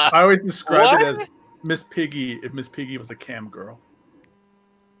 I always describe it as Miss Piggy if Miss Piggy was a cam girl.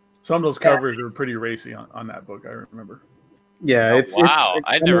 Some of those covers were pretty racy on that book, I remember. Yeah, wow,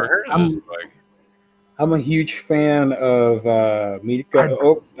 I'd never heard of this book. I'm a huge fan of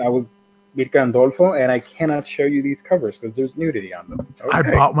Mirka Andolfo, and I cannot show you these covers because there's nudity on them.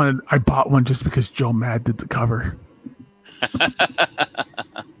 Okay. I bought one just because Joe Mad did the cover.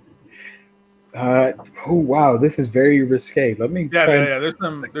 Oh wow, this is very risque. Let me. Yeah. There's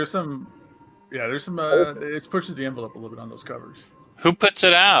some. It pushes the envelope a little bit on those covers. Who puts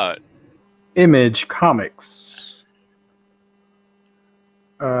it out? Image Comics.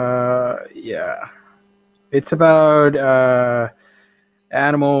 Yeah, it's about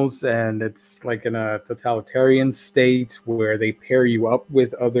animals, and it's like in a totalitarian state where they pair you up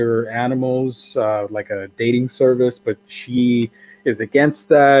with other animals, like a dating service, but she is against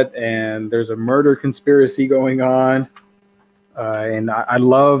that, and there's a murder conspiracy going on. And I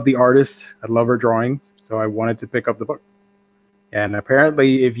love the artist. I love her drawings, so I wanted to pick up the book. And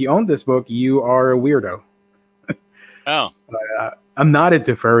apparently, if you own this book, you are a weirdo. Oh. I'm not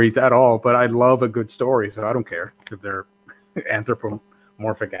into furries at all, but I love a good story, so I don't care if they're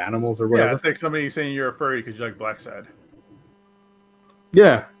anthropomorphic animals or whatever. Yeah, it's like somebody saying you're a furry because you like Black Side.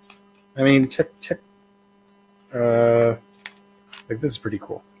 Yeah. I mean, check. Like, this is pretty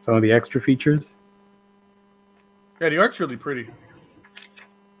cool. Some of the extra features. Yeah, the art's really pretty.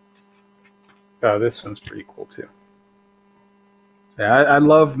 Oh, this one's pretty cool too. Yeah, I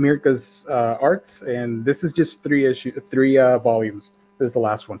love Mirka's arts, and this is just three volumes. This is the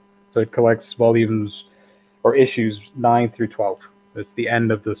last one, so it collects volumes or issues 9 through 12. So it's the end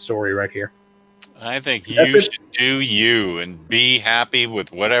of the story right here. I think you should do you and be happy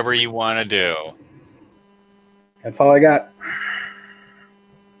with whatever you want to do. That's all I got.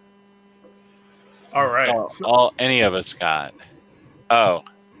 All right. All any of us got. Oh.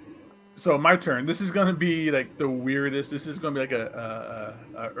 So my turn. This is gonna be like the weirdest. This is gonna be like a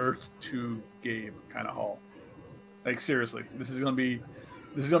Earth 2 Gabe kind of haul. Like seriously, this is gonna be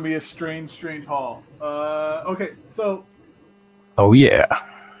a strange haul. Okay, so. Oh yeah.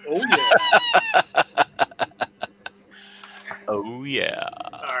 Oh yeah. Oh yeah.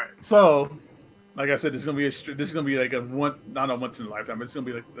 All right. So, like I said, this is gonna be like not a once in a lifetime. But it's gonna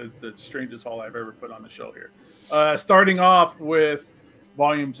be like the strangest haul I've ever put on the show here. Starting off with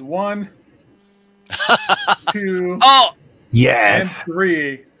volumes 1, 2, yes, and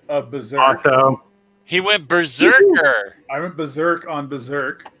 3 of Berserk. Awesome. He went berserker. I went berserk on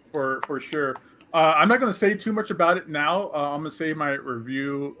Berserk for sure. I'm not going to say too much about it now. I'm going to save my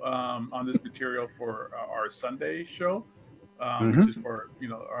review on this material for our Sunday show, which is for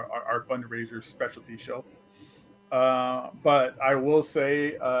our fundraiser specialty show. But I will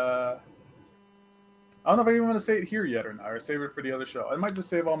say, I don't know if I even want to say it here yet or not, or save it for the other show. I might just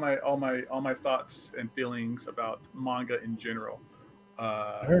save all my thoughts and feelings about manga in general.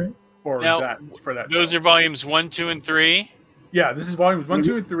 For that. Those show. are volumes 1, 2, and 3. Yeah, this is volumes 1,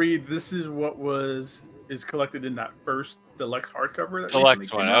 2, and 3. This is what is collected in that first deluxe hardcover.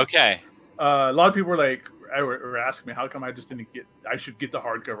 Deluxe one, okay. A lot of people were asking me, how come I just didn't get? I should get the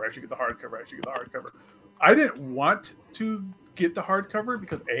hardcover. I should get the hardcover. I should get the hardcover. I didn't want to get the hardcover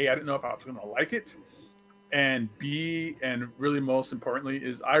because A, I didn't know if I was going to like it, and B, and really most importantly,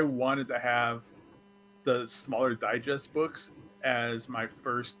 is I wanted to have the smaller digest books as my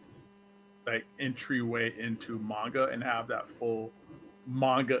first entryway into manga and have that full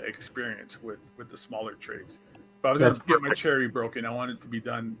manga experience with the smaller trades. But I was going to get my cherry broken. I wanted it to be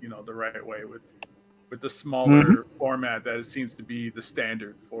done, the right way with the smaller format that it seems to be the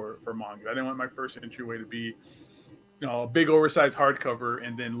standard for manga. I didn't want my first entryway to be, a big oversized hardcover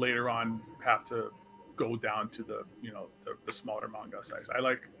and then later on have to go down to the smaller manga size. I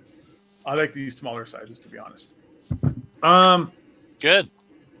like these smaller sizes, to be honest. Good.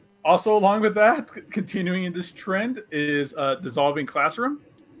 Also, along with that, continuing in this trend is Dissolving Classroom.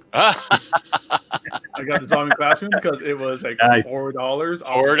 I got Dissolving Classroom because it was like $4.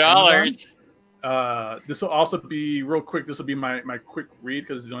 $4. This will also be real quick. This will be my quick read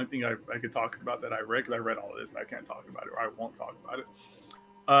because it's the only thing I could talk about that I read, because I read all of this, but I can't talk about it, or I won't talk about it.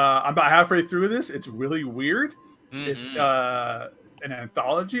 I'm about halfway through this. It's really weird. It's an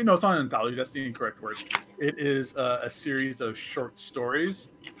anthology. No, it's not an anthology. That's the incorrect word. It is a series of short stories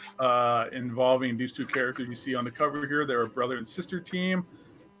involving these two characters you see on the cover here. They're a brother and sister team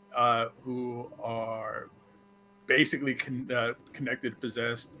who are basically connected,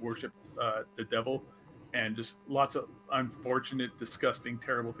 possessed, worship the devil, and just lots of unfortunate, disgusting,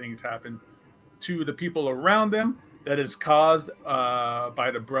 terrible things happen to the people around them that is caused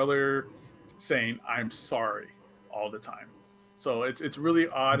by the brother saying, "I'm sorry," all the time. So it's really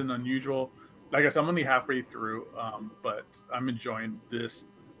odd and unusual. Like I said, I'm only halfway through, but I'm enjoying this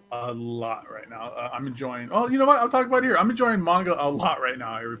a lot right now. I'm enjoying. Oh, you know what? I'll talk about it here. I'm enjoying manga a lot right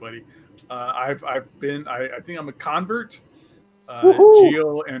now, everybody. I think I'm a convert.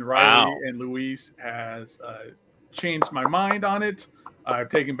 Gio and Riley and Luis has changed my mind on it. I've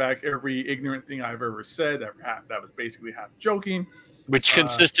taken back every ignorant thing I've ever said that was basically half joking. Which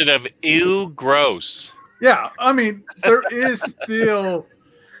consisted of ew, gross. Yeah, I mean, there is still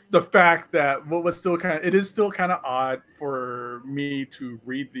the fact that it is still kind of odd for me to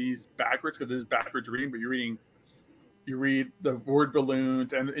read these backwards, because it is backwards reading, but you read the word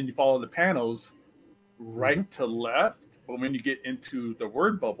balloons and you follow the panels right to left, but when you get into the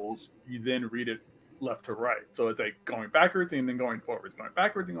word bubbles, you then read it left to right. So it's like going backwards and then going forwards, going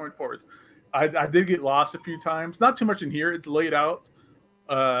backwards and going forwards. I did get lost a few times. Not too much in here. It's laid out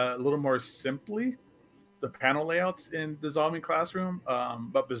a little more simply, the panel layouts in Dissolving Classroom,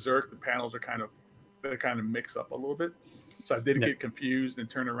 but Berserk, the panels are kind of mix up a little bit. So I did get confused and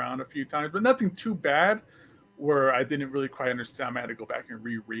turn around a few times, but nothing too bad where I didn't really quite understand. I had to go back and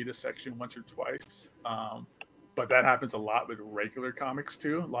reread a section once or twice. But that happens a lot with regular comics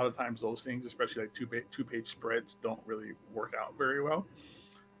too. A lot of times those things, especially like two-page spreads, don't really work out very well.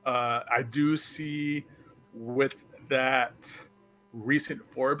 I do see with that recent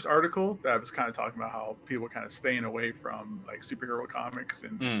Forbes article that was kind of talking about how people are kind of staying away from like superhero comics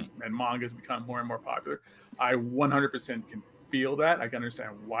and manga has become more and more popular. I 100% can feel that. I can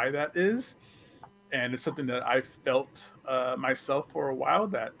understand why that is. And it's something that I felt myself for a while,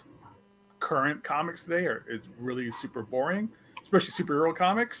 that current comics today is really super boring, especially superhero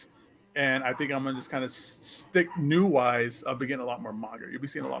comics. And I think I'm going to just kind of stick new-wise. I'll be getting a lot more manga. You'll be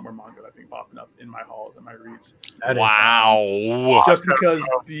seeing a lot more manga, I think, popping up in my hauls and my reads. Wow. Just because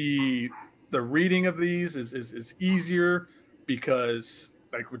the reading of these is easier, because,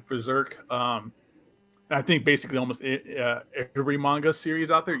 like with Berserk, I think basically almost every manga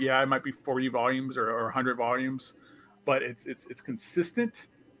series out there, it might be 40 volumes or 100 volumes, but it's consistent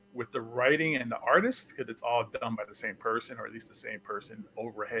with the writing and the artist, because it's all done by the same person, or at least the same person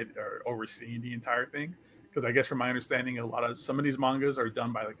overseeing the entire thing. Because I guess from my understanding, some of these mangas are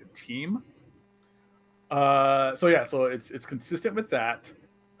done by like a team. So it's consistent with that.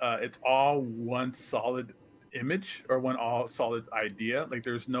 It's all one solid image or one all solid idea. Like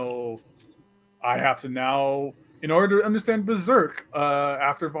there's no, I have to now, in order to understand Berserk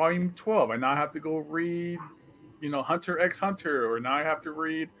after volume 12, I now have to go read Hunter x Hunter, or now I have to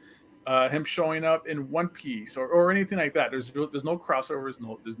read him showing up in One Piece or anything like that. There's no crossovers,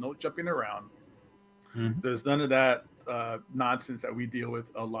 there's no jumping around. Mm-hmm. There's none of that nonsense that we deal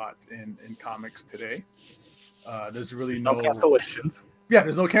with a lot in comics today. There's really no cancellations. Yeah,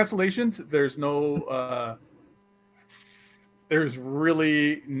 there's no cancellations. There's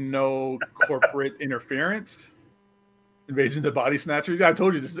really no corporate interference. Invasion of the Body Snatchers. Yeah, I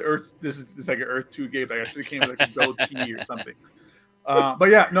told you this is Earth. This is like an Earth 2 game. I actually came with like a goatee or something. But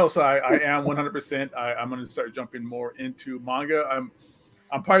yeah, no. So I am 100%. I'm going to start jumping more into manga. I'm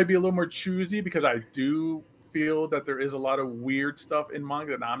probably be a little more choosy because I do feel that there is a lot of weird stuff in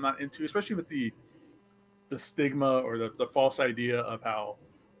manga that I'm not into, especially with the stigma or the false idea of how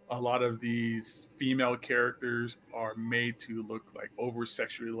a lot of these female characters are made to look like over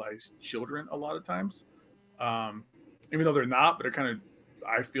sexualized children a lot of times. Even though they're not, but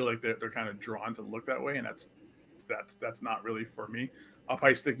I feel like they're kind of drawn to look that way, and that's not really for me. I'll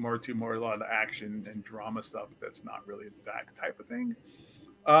probably stick more a lot of the action and drama stuff. That's not really that type of thing.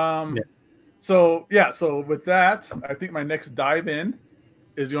 So with that, I think my next dive in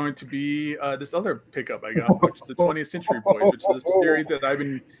is going to be this other pickup I got, which is the 20th Century Boys, which is a series that I've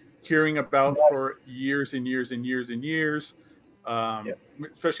been hearing about for years and years and years and years.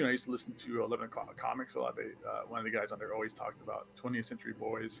 Especially when I used to listen to 11 O'Clock Comics a lot. One of the guys on there always talked about 20th Century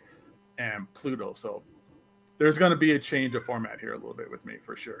Boys and Pluto. So there's going to be a change of format here a little bit with me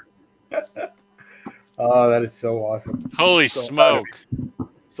for sure. Oh, that is so awesome! Holy smoke!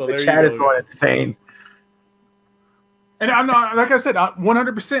 So the there chat you go. is going insane. And I'm not, like I said,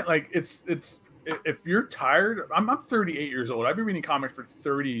 100%. Like it's if you're tired, I'm 38 years old. I've been reading comics for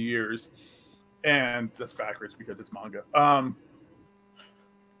 30 years, and that's backwards because it's manga.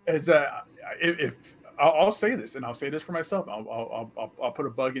 If I'll say this, and I'll say this for myself, I'll put a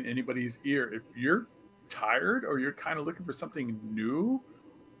bug in anybody's ear. If you're tired or you're kind of looking for something new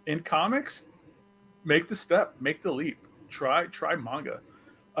in comics, make the step, make the leap, try manga.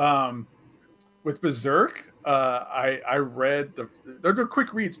 With Berserk, I read they're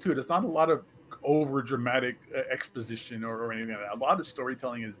quick reads too. There's not a lot of over dramatic exposition or anything like that. A lot of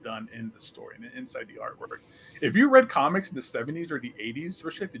storytelling is done in the story and inside the artwork. If you read comics in the 70s or the 80s,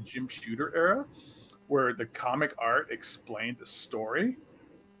 especially like the Jim Shooter era, where the comic art explained the story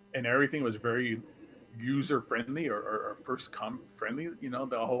and everything was very user friendly or first come friendly,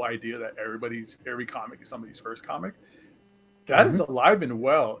 the whole idea that every comic is somebody's first comic. That is alive and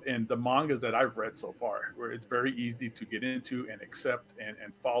well in the mangas that I've read so far, where it's very easy to get into and accept and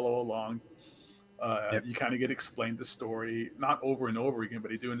follow along. You kind of get explained the story, not over and over again, but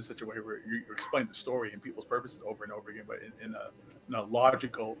they do it in such a way where you explain the story and people's purposes over and over again, but in a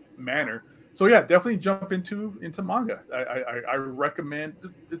logical manner. So yeah, definitely jump into manga. I recommend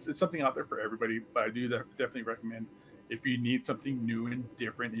it's something out there for everybody, but I do definitely recommend if you need something new and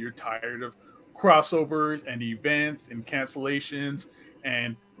different, and you're tired of crossovers and events and cancellations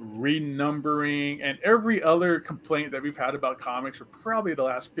and renumbering and every other complaint that we've had about comics for probably the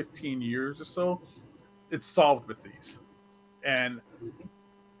last 15 years or so, it's solved with these. And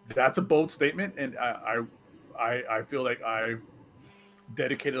that's a bold statement, and I feel like I've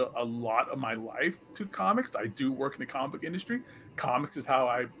dedicated a lot of my life to comics. I do work in the comic book industry. Comics is how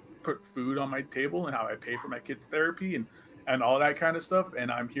I put food on my table and how I pay for my kids' therapy and all that kind of stuff.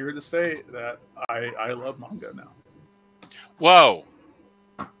 And I'm here to say that I love manga now. Whoa.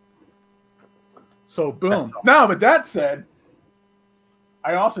 So boom. Now, with that said,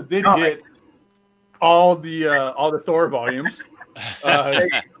 I also did get all the Thor volumes.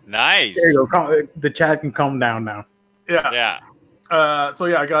 Nice. There you go. The chat can calm down now. Yeah. So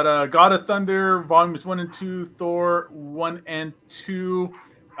yeah, I got God of Thunder volumes 1 and 2, Thor 1 and 2.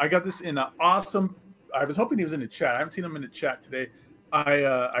 I got this in an awesome. I was hoping he was in the chat. I haven't seen him in the chat today.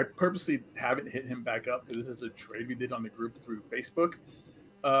 I purposely haven't hit him back up because this is a trade we did on the group through Facebook.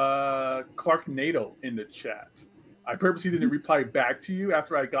 Clark Nato in the chat. I purposely didn't reply back to you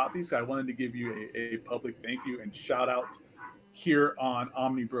after I got these. So I wanted to give you a public thank you and shout out here on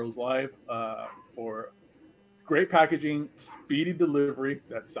OmniBros Live for great packaging, speedy delivery.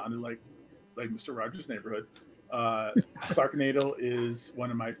 That sounded like Mr. Rogers' Neighborhood. Clark Nato is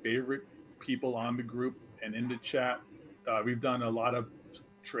one of my favorite people on the group and in the chat. We've done a lot of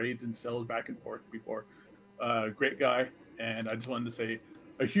trades and sells back and forth before. Great guy, and I just wanted to say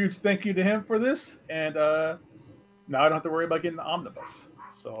a huge thank you to him for this. And now I don't have to worry about getting the omnibus.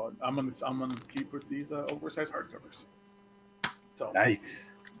 So I'm gonna keep with these oversized hardcovers. So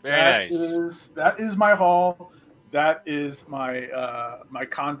nice, very nice. That is my haul. That is my my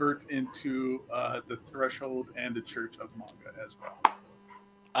convert into the Threshold and the Church of Manga as well.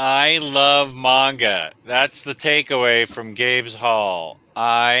 I love manga. That's the takeaway from Gabe's Hall.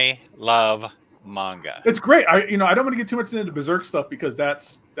 I love manga. It's great. I don't want to get too much into the Berserk stuff because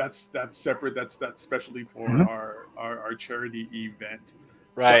that's separate. That's specially for our charity event.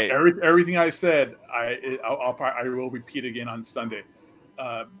 Right. But everything I said, I will repeat again on Sunday.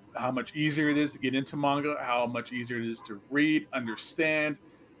 How much easier it is to get into manga, how much easier it is to read, understand,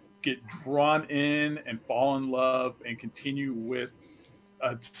 get drawn in, and fall in love, and continue with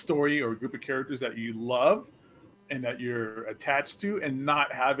a story or a group of characters that you love and that you're attached to, and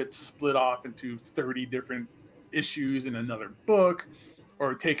not have it split off into 30 different issues in another book,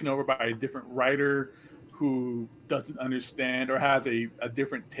 or taken over by a different writer who doesn't understand or has a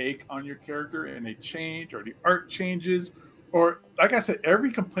different take on your character, and they change, or the art changes, or like I said,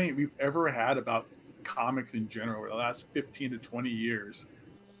 every complaint we've ever had about comics in general over the last 15 to 20 years,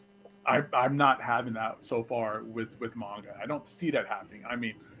 I'm not having that so far with manga. I don't see that happening. I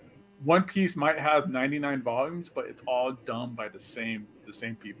mean, One Piece might have 99 volumes, but it's all done by the same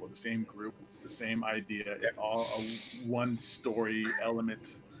people, the same group, the same idea. It's all a one story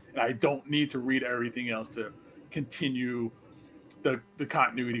element, and I don't need to read everything else to continue the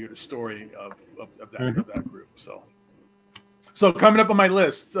continuity or the story of that group. So coming up on my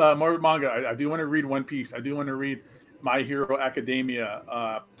list, more manga. I do want to read One Piece. I do want to read My Hero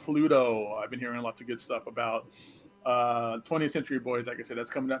Academia, Pluto. I've been hearing lots of good stuff about 20th Century Boys. Like I said, that's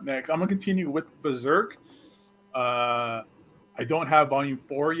coming up next. I'm gonna continue with Berserk. I don't have volume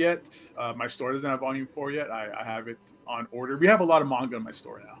 4 yet. My store doesn't have volume 4 yet. I have it on order. We have a lot of manga in my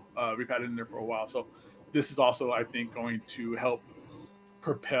store now. We've had it in there for a while. So this is also, I think, going to help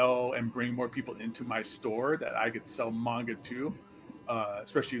propel and bring more people into my store that I could sell manga to.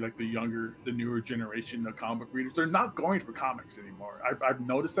 Especially like the newer generation of comic book readers. They're not going for comics anymore. I've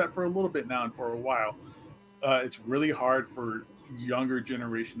noticed that for a little bit now and for a while. It's really hard for younger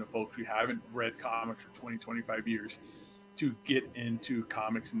generation of folks who haven't read comics for 20, 25 years to get into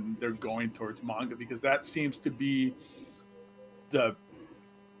comics, and they're going towards manga because that seems to be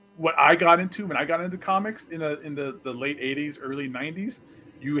what I got into when I got into comics in the late 80s, early 90s.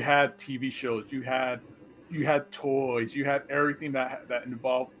 You had TV shows, you had toys, you had everything that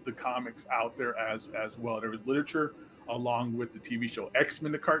involved the comics out there as well. There was literature along with the TV show.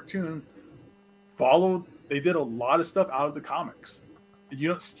 X-Men, the cartoon, they did a lot of stuff out of the comics. You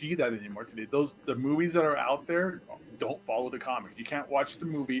don't see that anymore today. The movies that are out there don't follow the comic. You can't watch the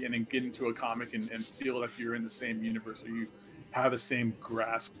movie and then get into a comic and feel like you're in the same universe, or you have the same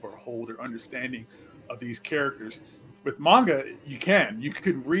grasp or hold or understanding of these characters. With manga, you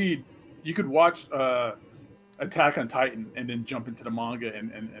could watch Attack on Titan and then jump into the manga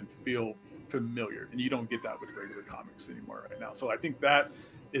and feel familiar, and you don't get that with regular comics anymore right now. So I think that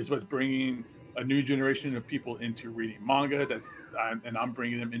is what's bringing a new generation of people into reading manga, and I'm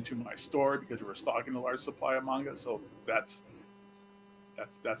bringing them into my store because we're stocking a large supply of manga. So that's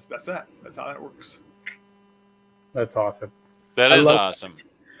that. That's how that works. That's awesome. That is awesome.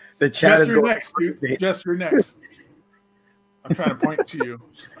 The chat Jess, is you're next, dude. Jess, you're next. I'm trying to point to you.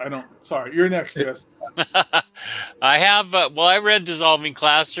 Sorry, you're next, Jess. I have, I read Dissolving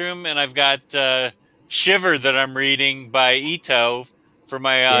Classroom, and I've got Shiver that I'm reading by Ito for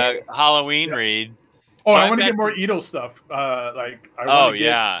my Halloween read. Oh, So I want to get more Ito stuff. I want to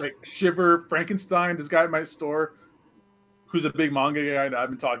get like Shiver, Frankenstein, this guy at my store, who's a big manga guy that I've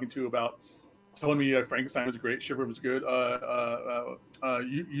been talking to about, telling me Frankenstein was great, Shiver was good.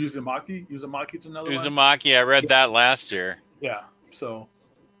 Uzumaki's another one. Uzumaki, I read that last year. Yeah, so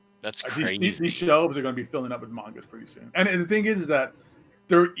that's crazy. These shelves are going to be filling up with mangas pretty soon. And the thing is that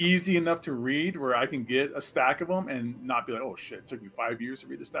they're easy enough to read where I can get a stack of them and not be like, oh shit, it took me 5 years to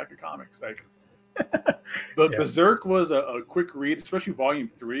read a stack of comics. Like, but Berserk was a quick read, especially volume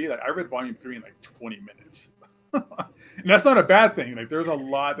 3. Like, I read volume 3 in like 20 minutes. And that's not a bad thing. Like, there's a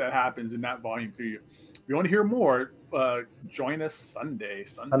lot that happens in that volume 3. If you want to hear more, join us Sunday.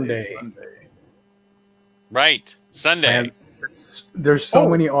 Right, Sunday. And there's so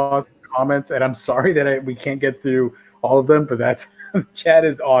many awesome comments, and I'm sorry that we can't get through all of them, but that's the chat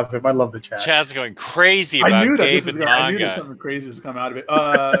is awesome. I love the chat. Chat's going crazy about Gabe and manga. I knew that something crazy was coming out of it.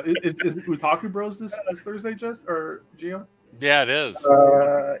 Is OmniBros this Thursday, Jess or Gio? Yeah, it is.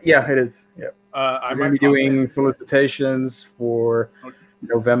 Yeah, it is. Yeah. I'm going to be doing solicitations for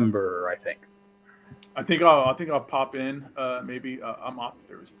November, I think. I think I'll pop in. Maybe I'm off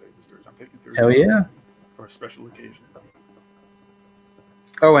Thursday. This Thursday, I'm taking Thursday. Hell yeah! For a special occasion.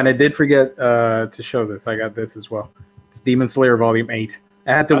 Oh, and I did forget to show this. I got this as well. It's Demon Slayer Volume 8.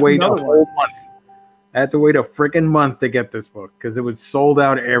 I had to wait a whole month. I had to wait a freaking month to get this book because it was sold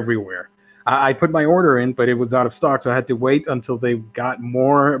out everywhere. I put my order in, but it was out of stock, so I had to wait until they got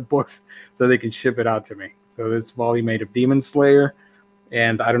more books so they can ship it out to me. So this volume made of Demon Slayer,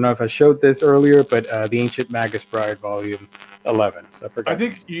 and I don't know if I showed this earlier, but the Ancient Magus Bride, volume 11. So I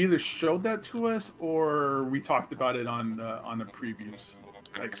think you either showed that to us or we talked about it on the previews,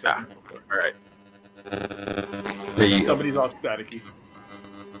 like segment before. All right. Somebody's all staticky.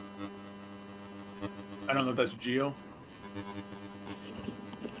 I don't know if that's Geo.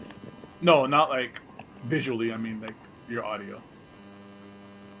 No, not like visually. I mean, like your audio.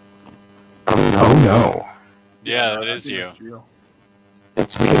 Oh no. Yeah, that is you.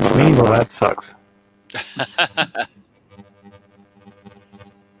 It's me. Well, that sucks.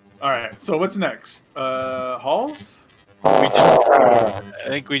 All right. So what's next? Halls?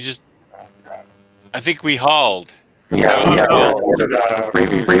 I think we hauled. Yeah.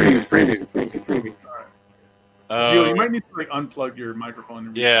 Previews. All right. Gio, you might need to like unplug your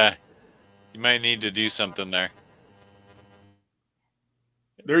microphone. Yeah. You might need to do something there.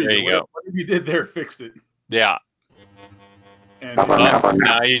 There you go. Whatever you did there, fixed it. Yeah. And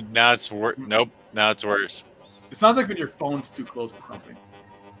now it's worse. Nope. Now it's worse. It sounds like when your phone's too close to something.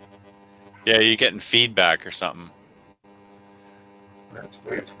 Yeah, you're getting feedback or something. That's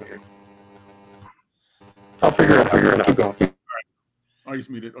weird. I'll figure it out. Keep going. All right. Oh, he's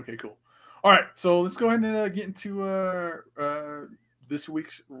muted. Okay, cool. All right, so let's go ahead and get into this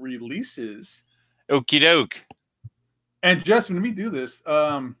week's releases. Okie doke. And Jess, when we do this,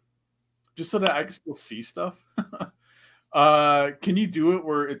 just so that I can still see stuff, can you do it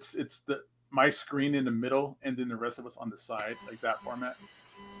where it's my screen in the middle and then the rest of us on the side, like that format?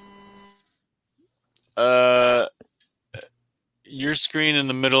 Your screen in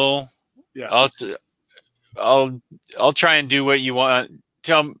the middle. Yeah. I'll try and do what you want.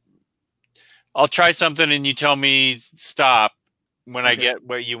 I'll try something and you tell me stop when I get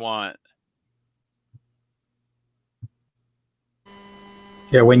what you want.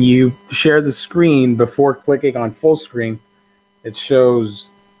 Yeah, when you share the screen before clicking on full screen, it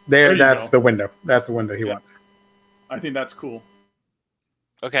shows there. That's the window. That's the window he wants. I think that's cool.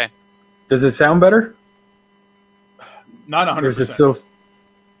 Okay. Does it sound better? Not 100%. Or is it still?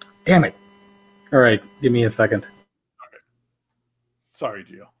 Damn it! All right, give me a second. Okay. Sorry,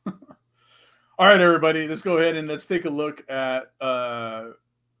 Gio. All right, everybody, let's go ahead and let's take a look at the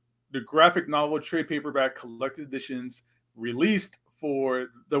graphic novel trade paperback collected editions released for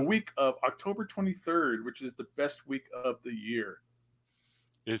the week of October 23rd, which is the best week of the year.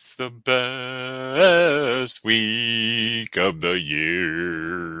 It's the best week of the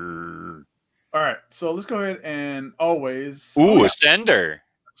year. All right, so let's go ahead and always... Ooh, Ascender.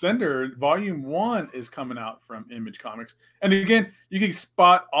 Ascender Volume 1 is coming out from Image Comics. And again, you can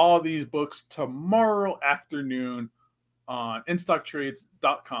spot all these books tomorrow afternoon on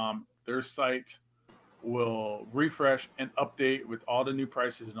InStockTrades.com. Their site will refresh and update with all the new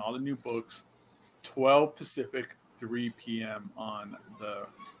prices and all the new books. 12 Pacific, 3 p.m. on the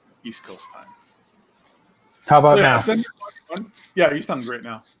East Coast time. How about now? Ascender Volume 1, yeah, you sound great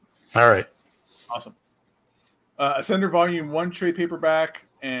now. All right. Awesome. Ascender Volume 1 trade paperback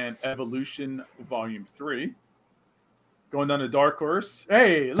and Evolution Volume 3. Going down to Dark Horse.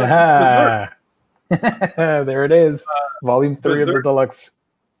 Hey, look, it's Berserk. There it is. Volume 3 Berserk. of the deluxe.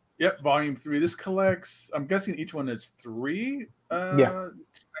 Yep, Volume 3. This collects, I'm guessing each one is 3. Yeah.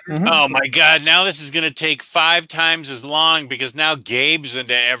 Oh my God! Now this is going to take 5 times as long because now Gabe's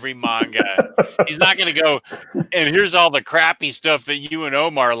into every manga. He's not going to go, and here's all the crappy stuff that you and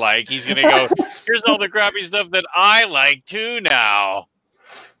Omar like. He's going to go, here's all the crappy stuff that I like too now.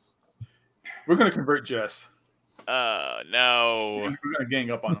 We're going to convert Jess. No. We're going to gang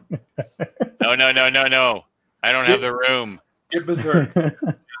up on him. No. I don't have the room. Get Berserk. Get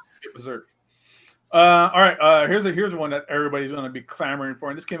Berserk. All right, here's one that everybody's going to be clamoring for,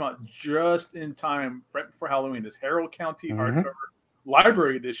 and this came out just in time right before Halloween. This Harrow County hardcover,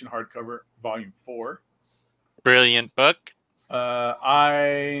 library edition hardcover, Volume 4. Brilliant book.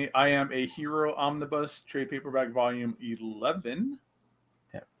 I Am a Hero Omnibus trade paperback, Volume 11.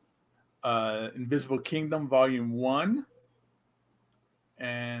 Invisible Kingdom, Volume 1.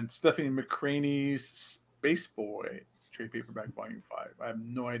 And Stephanie McCraney's Space Boy trade paperback, Volume 5. I have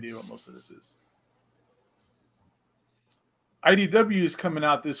no idea what most of this is. IDW is coming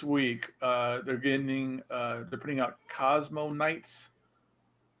out this week. They're putting out Cosmo Knights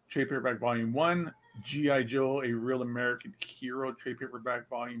trade paperback Volume 1, G.I. Joe, A Real American Hero trade paperback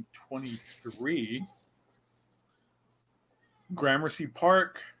Volume 23, Gramercy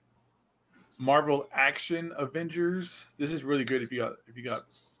Park, Marvel Action Avengers. This is really good if you got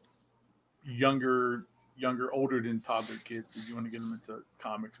younger younger, older than toddler kids if you want to get them into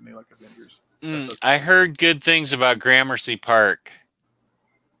comics and they like Avengers. I heard good things about Gramercy Park.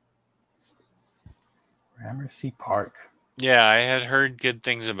 Gramercy Park. Yeah, I had heard good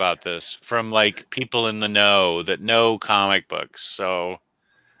things about this from like people in the know that know comic books. So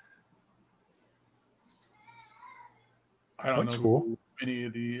I don't That's know cool. I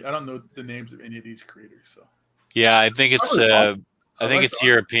don't know the names of any of these creators. So yeah, I think it's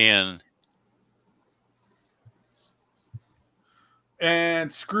European.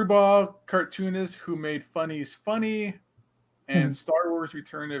 And Screwball, cartoonist who made Funnies Funny, and Star Wars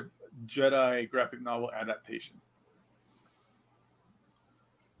Return of Jedi graphic novel adaptation.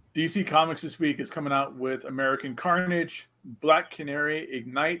 DC Comics this week is coming out with American Carnage, Black Canary,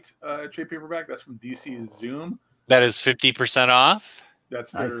 Ignite trade paperback. That's from DC Zoom. That is 50% off.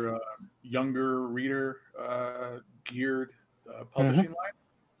 That's their younger reader geared publishing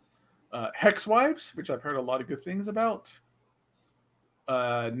line. Hex Wives, which I've heard a lot of good things about.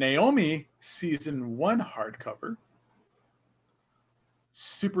 Naomi Season 1 hardcover.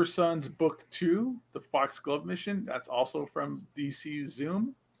 Super Sons Book 2, The Fox Glove Mission. That's also from DC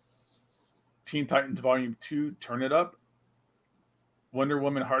Zoom. Teen Titans Volume 2, Turn It Up. Wonder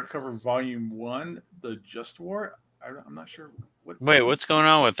Woman hardcover Volume 1, The Just War. I'm not sure. Wait, what's going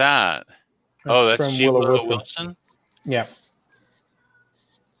on with that? That's from Willow Wilson? Yeah.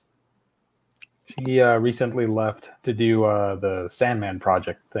 She recently left to do the Sandman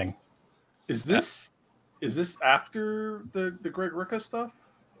project thing. Is this after the Greg Rucka stuff,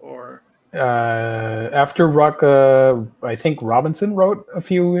 or after Rucka? I think Robinson wrote a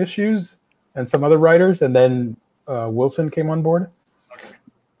few issues and some other writers, and then Wilson came on board. Okay.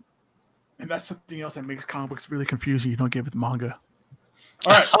 And that's something else that makes comic books really confusing. You don't give it manga.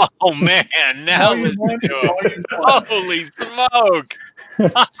 All right. Oh man! Now listen to him. Holy smoke!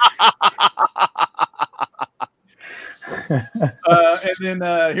 And then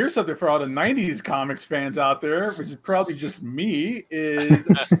here's something for all the 90s comics fans out there, which is probably just me, is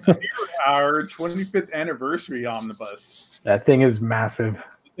our 25th anniversary omnibus. That thing is massive.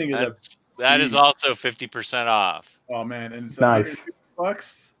 That is also 50% off. Oh man, and it's nice.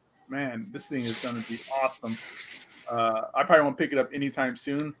 $150. Man, this thing is going to be awesome. I probably won't pick it up anytime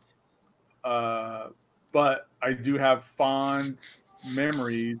soon, but I do have fond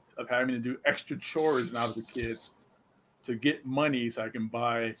memories of having to do extra chores when I was a kid to get money so I can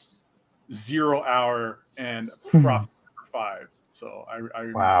buy 0 Hour and Profit Number 5. So I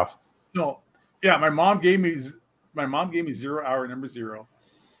wow. No, yeah, my mom gave me 0 Hour number 0,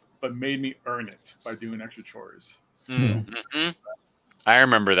 but made me earn it by doing extra chores. Mm-hmm. I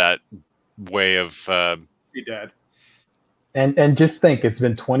remember that way of. Hey, Dad. And just think, it's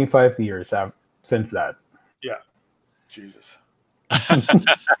been 25 years since that. Yeah, Jesus.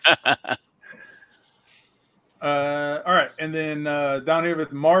 All right, and then down here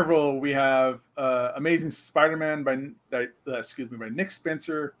with Marvel, we have Amazing Spider-Man by Nick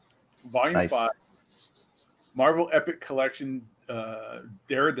Spencer, Volume 5. Marvel Epic Collection,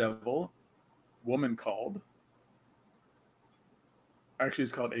 Daredevil, Woman Called. Actually,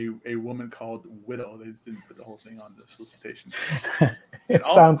 it's called A Woman Called Widow. They just didn't put the whole thing on the solicitation. It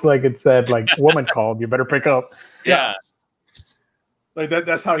sounds like it said, like, Woman Called, you better pick up. Yeah. Like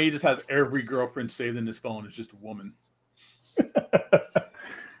that's how he just has every girlfriend saved in his phone. It's just a woman.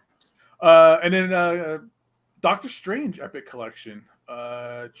 And then Doctor Strange Epic Collection,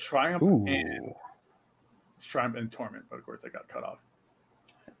 Triumph and Torment, but of course I got cut off.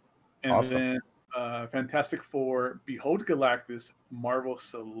 And awesome. Then Fantastic Four, Behold Galactus, Marvel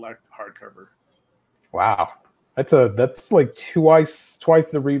Select hardcover. Wow, that's like twice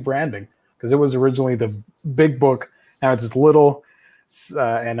the rebranding, because it was originally the big book. Now it's just little.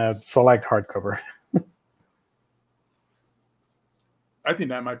 And a select hardcover. I think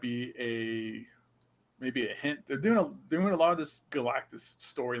that might be maybe a hint. They're doing a lot of this Galactus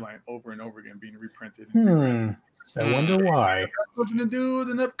storyline over and over again, being reprinted. I wonder why. That's nothing to do with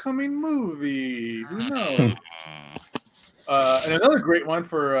an upcoming movie. Who knows? And another great one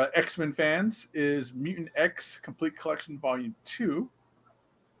for X-Men fans is Mutant X Complete Collection Volume 2.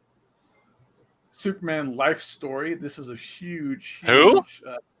 Superman Life Story. This was a huge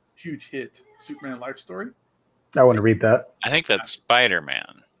hit. Superman Life Story. I want to read that. I think that's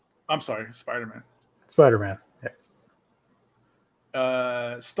Spider-Man. I'm sorry, Spider-Man. Spider-Man.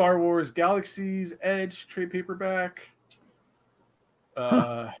 Yeah. Star Wars Galaxy's Edge trade paperback.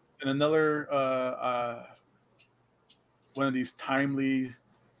 And another one of these Timely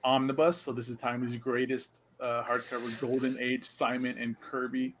omnibus. So this is Timely's greatest hardcover Golden Age Simon and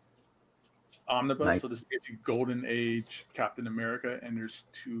Kirby omnibus. Nice. So this is Golden Age Captain America, and there's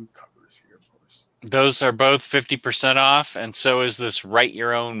 2 covers here, of course. $50. Those are both 50% off, and so is this Write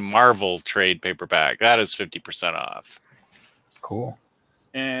Your Own Marvel trade paperback. That is 50% off. Cool.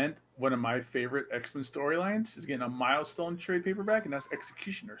 And one of my favorite X-Men storylines is getting a milestone trade paperback, and that's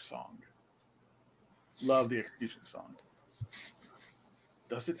Executioner Song. Love the Executioner Song.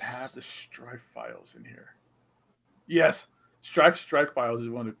 Does it have the Strife files in here? Yes. Strife files is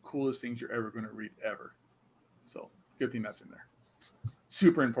one of the coolest things you're ever going to read ever. So good thing that's in there.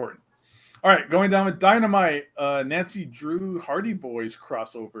 Super important. All right, going down with Dynamite, Nancy Drew Hardy Boys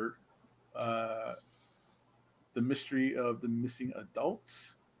crossover. The Mystery of the Missing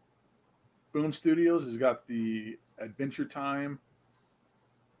Adults. Boom Studios has got the Adventure Time.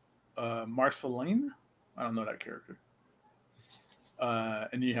 Marceline. I don't know that character.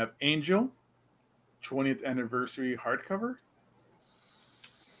 And you have Angel, 20th anniversary hardcover.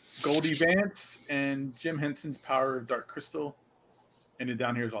 Goldie Vance and Jim Henson's Power of Dark Crystal. And then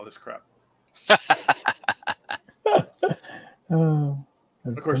down here is all this crap. Of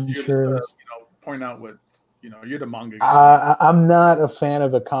course, you're sure just, point out what, you're the manga guy. I'm not a fan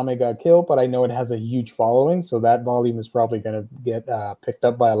of A Kame Got Killed, but I know it has a huge following, so that volume is probably going to get picked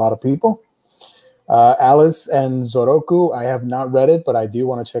up by a lot of people. Alice and Zoroku, I have not read it, but I do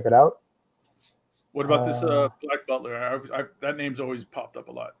want to check it out. What about this Black Butler? That name's always popped up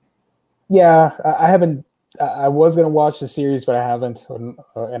a lot. Yeah, I haven't. I was going to watch the series, but I haven't,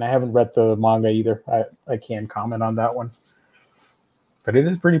 and I haven't read the manga either. I can't comment on that one. But it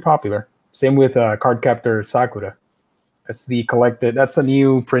is pretty popular. Same with Cardcaptor Sakura. That's the collected. That's a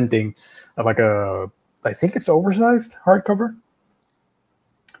new printing of I think it's oversized hardcover.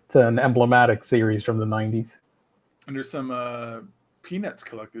 It's an emblematic series from the 90s. And there's some Peanuts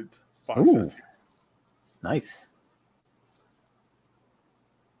collected box sets. Nice.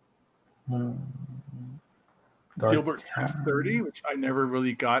 Gilbert Times 30, which I never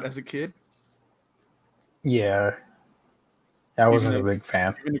really got as a kid. Yeah. I wasn't a big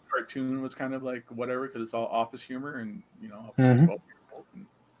fan. Even the cartoon was kind of like whatever, because it's all office humor and,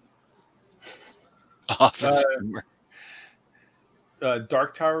 Office humor.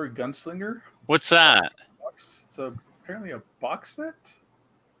 Dark Tower Gunslinger. What's that? It's apparently a box set.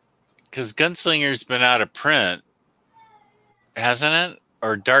 Because Gunslinger's been out of print, hasn't it?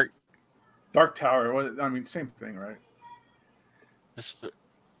 Or Dark Tower. I mean, same thing, right? This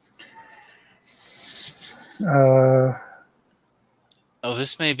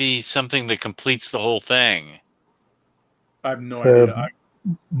may be something that completes the whole thing. I have no idea.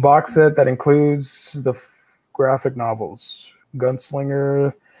 Box set that includes the graphic novels: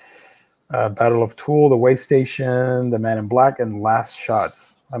 Gunslinger, Battle of Tool, The Way Station, The Man in Black, and Last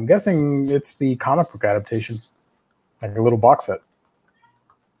Shots. I'm guessing it's the comic book adaptation, like a little box set.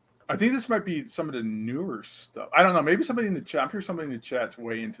 I think this might be some of the newer stuff. I don't know. Maybe somebody in the chat. I'm sure somebody in the chat's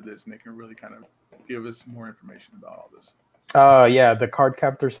way into this, and they can really kind of give us more information about all this. Yeah, the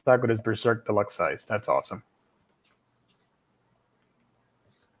Cardcaptor Sakura's Berserk Deluxe Size. That's awesome.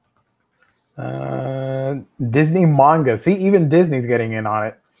 Disney manga. See, even Disney's getting in on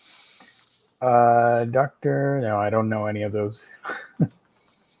it. No, I don't know any of those.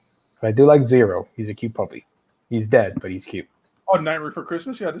 I do like Zero. He's a cute puppy. He's dead, but he's cute. Oh, Nightmare Before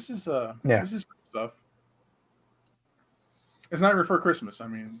Christmas? Yeah, this is stuff. It's Nightmare Before Christmas. I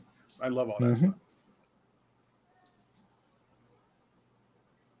mean, I love all that stuff.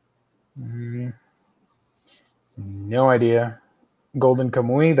 No idea. Golden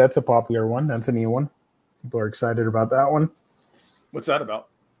Kamui, that's a popular one. That's a new one. People are excited about that one. What's that about?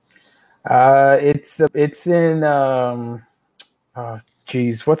 It's in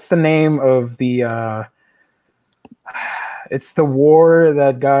what's the name of the it's the war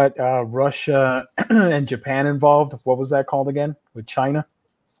that got Russia and Japan involved. What was that called again? With China?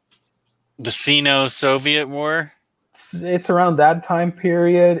 The Sino-Soviet War? It's around that time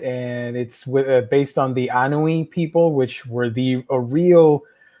period, and it's based on the Anhui people, which were the real,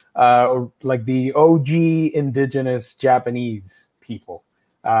 like the OG indigenous Japanese people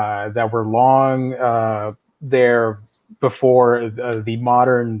that were long there before the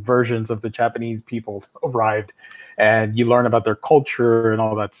modern versions of the Japanese people arrived, and you learn about their culture and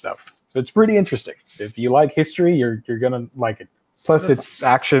all that stuff. So it's pretty interesting. If you like history, you're gonna like it. Plus, it's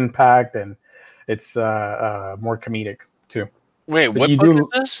action-packed and it's more comedic too. Wait, what book is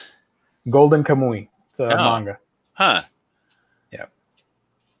this? Golden Kamui. It's a manga. Huh. Yeah.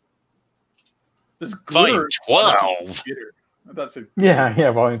 This Volume 12.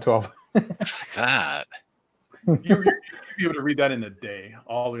 Yeah, volume 12. God. You'd be able to read that in a day,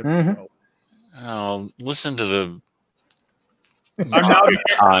 all the way up to 12. Oh, listen to the I'm now the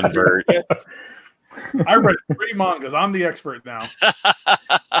convert. I read 3 mangas. I'm the expert now.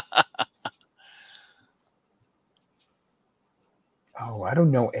 Oh, I don't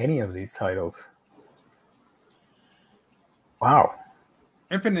know any of these titles. Wow.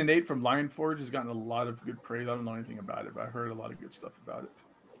 Infinite Eight from Lion Forge has gotten a lot of good praise. I don't know anything about it, but I heard a lot of good stuff about it.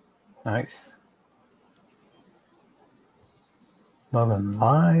 Nice. Love and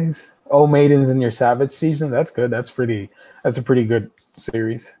Lies. Oh, Maidens in Your Savage Season. That's good. That's a pretty good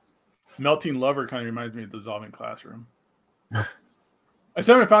series. Melting Lover kind of reminds me of Dissolving Classroom. I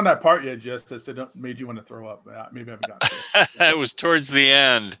still haven't found that part yet, just that said made you want to throw up. Maybe I haven't gotten to it. It was towards the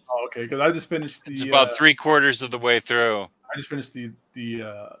end. Oh, okay, because I just finished It's about 3/4 of the way through. I just finished the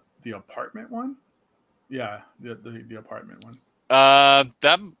apartment one. Yeah, the apartment one.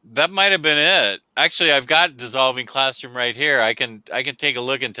 That might have been it. Actually, I've got Dissolving Classroom right here. I can take a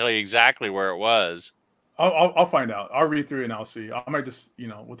look and tell you exactly where it was. I'll find out. I'll read through it and I'll see. I might just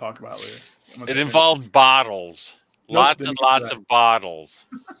we'll talk about it later. It involved bottles. Lots and lots of bottles.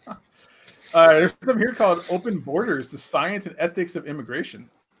 There's something here called Open Borders: The Science and Ethics of Immigration.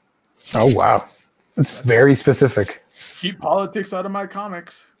 Oh wow, that's very specific. Keep politics out of my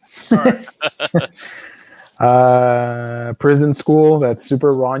comics. All right. Prison School, that's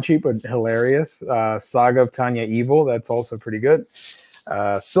super raunchy but hilarious. Saga of Tanya Evil, that's also pretty good.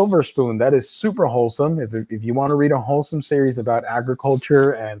 Silver Spoon, that is super wholesome. If you want to read a wholesome series about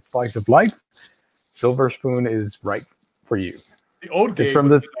agriculture and slice of life, Silver Spoon is right for you. The old game. From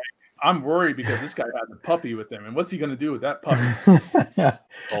this. I'm worried because this guy had the puppy with him, and what's he going to do with that puppy?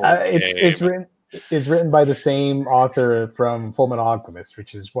 It's written by the same author from Fullmetal Alchemist,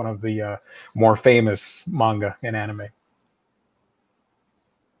 which is one of the more famous manga and anime.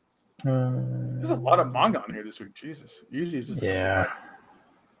 There's a lot of manga on here this week. Jesus, usually it's just yeah.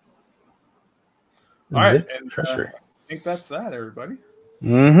 All right, and, I think that's that, everybody.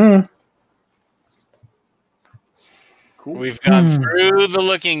 Mm-hmm. Cool. We've gone through the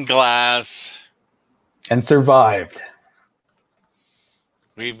Looking Glass and survived.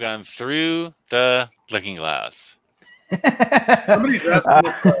 We've gone through the Looking Glass. Somebody's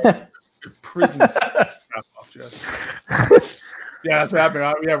asking if prison. Yeah, that's what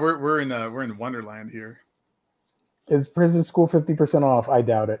happened. Yeah, we're in Wonderland here. Is Prison School 50% off? I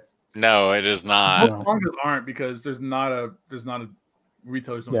doubt it. No, it is not. Most mangas aren't because there's not a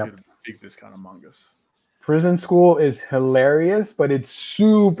retailers don't get a big discount on mangas. Prison School is hilarious, but it's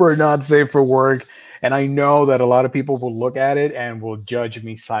super not safe for work. And I know that a lot of people will look at it and will judge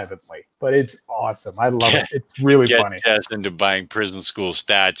me silently, but it's awesome. I love it. It's really funny. Get Jess into buying Prison School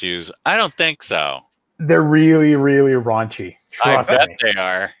statues. I don't think so. They're really, really raunchy. Trust I bet me. they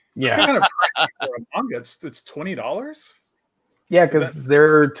are. Yeah. What kind of price for a manga? It's $20. Yeah, because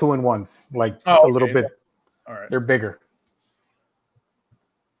they're 2-in-1s, like a little bit. All right. They're bigger.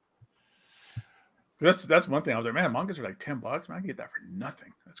 That's one thing. I was like, man, mangas are like $10. Man, I can get that for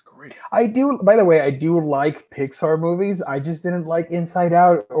nothing. That's great. I do. By the way, I do like Pixar movies. I just didn't like Inside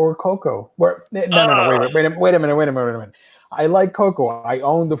Out or Coco. No. Wait a minute. I like Coco. I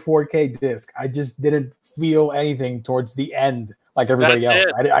own the 4K disc. I just didn't feel anything towards the end like everybody else.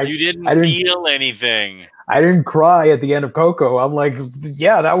 You didn't feel anything. I didn't cry at the end of Coco. I'm like,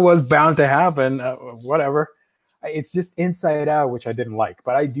 yeah, that was bound to happen. Whatever. It's just Inside Out, which I didn't like,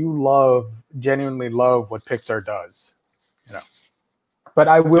 but I do genuinely love what Pixar does, But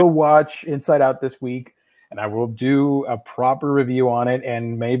I will watch Inside Out this week, and I will do a proper review on it,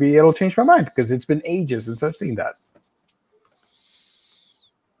 and maybe it'll change my mind because it's been ages since I've seen that.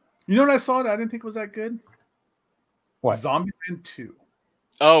 You know what I saw that I didn't think was that good? What? Zombieland 2.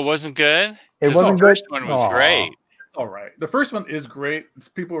 Oh, it wasn't good? It wasn't good? The first one was great. All right. The first one is great.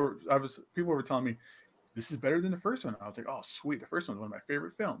 People were telling me, this is better than the first one. I was like, oh, sweet. The first one was one of my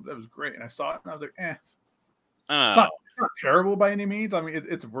favorite films. That was great. And I saw it, and I was like, It's not terrible by any means. I mean,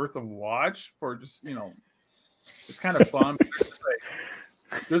 it's worth a watch for just, it's kind of fun.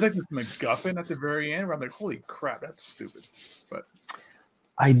 There's like this MacGuffin at the very end where I'm like, holy crap, that's stupid. But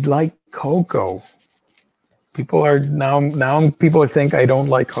I like Coco. People are now people think I don't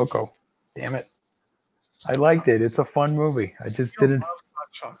like Coco. Damn it. I liked it. It's a fun movie. I just didn't.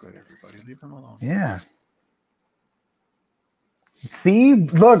 Hot chocolate, everybody. Leave them alone. Yeah. See,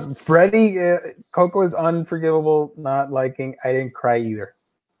 look, Freddie, Coco is unforgivable. Not liking. I didn't cry either.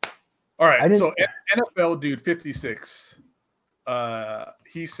 All right. So NFL dude 56.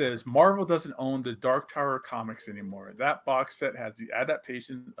 He says Marvel doesn't own the Dark Tower comics anymore. That box set has the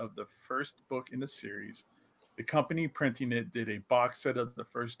adaptation of the first book in the series. The company printing it did a box set of the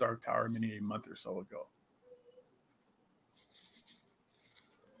first Dark Tower mini a month or so ago.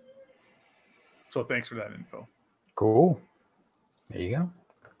 So thanks for that info. Cool. There you go.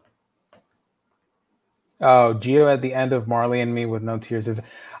 Oh, Gio at the end of Marley and Me with no tears says,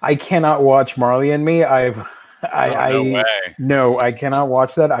 I cannot watch Marley and Me. No way. No, I cannot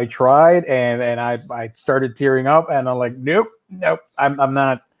watch that. I tried and I started tearing up, and I'm like, nope. I'm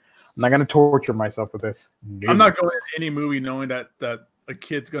not gonna torture myself with this. Nope. I'm not going to any movie knowing that a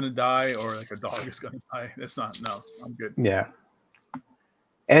kid's gonna die or like a dog is gonna die. That's not. No, I'm good. Yeah.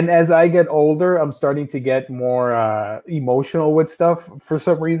 And as I get older, I'm starting to get more emotional with stuff for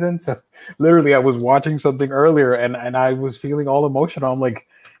some reason. So literally, I was watching something earlier and I was feeling all emotional. I'm like,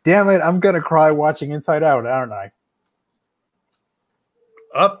 damn it, I'm going to cry watching Inside Out, aren't I?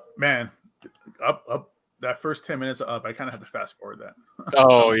 Up, man. Up. That first 10 minutes of Up, I kind of had to fast forward that.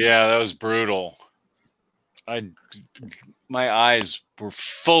 Oh, yeah, that was brutal. My eyes were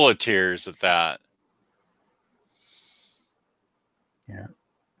full of tears at that. Yeah.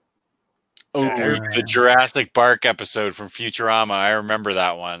 Oh, the Jurassic Park episode from Futurama. I remember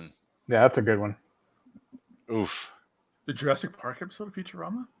that one. Yeah, that's a good one. Oof. The Jurassic Park episode of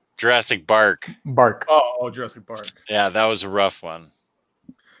Futurama? Jurassic Bark. Bark. Oh, Jurassic Park. Yeah, that was a rough one.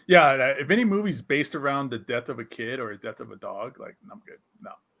 Yeah, if any movie's based around the death of a kid or the death of a dog, like, I'm good.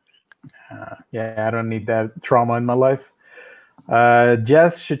 No. Yeah, I don't need that trauma in my life.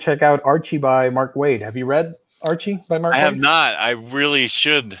 Jess should check out Archie by Mark Waid. Have you read Archie by Mark Waid? I have not. I really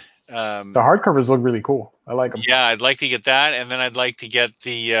should. The hardcovers look really cool. I like them. Yeah, I'd like to get that, and then I'd like to get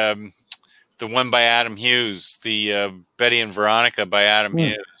the one by Adam Hughes, the Betty and Veronica by Adam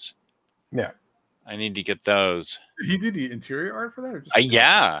Hughes. Yeah, I need to get those. Did he do the interior art for that? Or just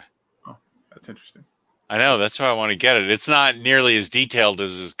yeah. Oh, that's interesting. I know. That's why I want to get it. It's not nearly as detailed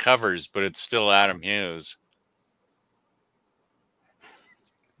as his covers, but it's still Adam Hughes.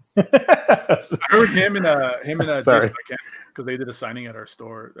 I heard him and Sorry. because they did a signing at our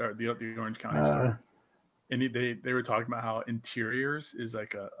store, or the Orange County store, and they were talking about how interiors is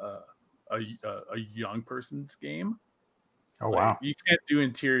like a young person's game. Oh wow! You can't do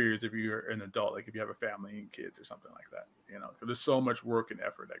interiors if you're an adult, like if you have a family and kids or something like that. You know, because there's so much work and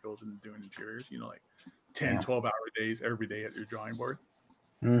effort that goes into doing interiors. You know, like 10, 12-hour days every day at your drawing board.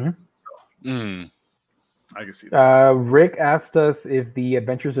 Mm-hmm. So, I can see that. Rick asked us if the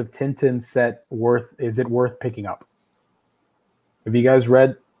Adventures of Tintin set is it worth picking up? Have you guys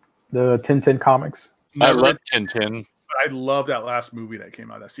read the Tintin comics? I love Tintin. But I love that last movie that came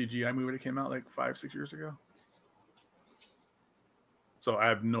out, that CGI movie that came out like 5-6 years ago. So I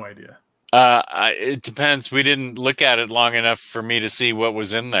have no idea. It depends. We didn't look at it long enough for me to see what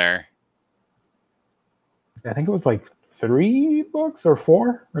was in there. I think it was like 3 books or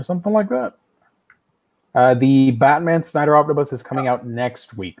 4 or something like that. The Batman Snyder Omnibus is coming out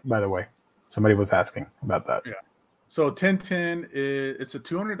next week, by the way. Somebody was asking about that. Yeah. So Tintin it's a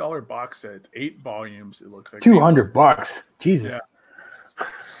 $200 box set. It's 8 volumes. It looks like $200. Jesus. Yeah.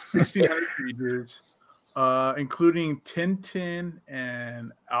 1,600 pages, including Tintin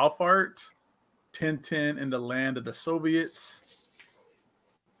and Alphart, Tintin in the Land of the Soviets.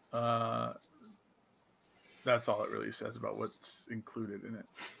 That's all it really says about what's included in it.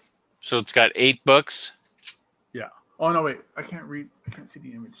 So it's got 8 books. Yeah. Oh no, wait. I can't read. I can't see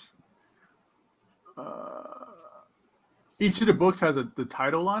the image. Each of the books has the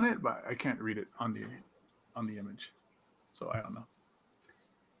title on it, but I can't read it on the image. So I don't know.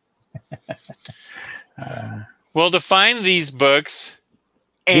 Well, to find these books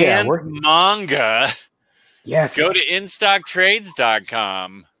and manga, go to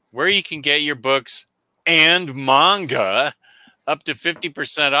InStockTrades.com, where you can get your books and manga up to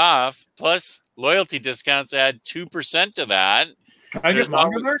 50% off, plus loyalty discounts add 2% to that. Can I get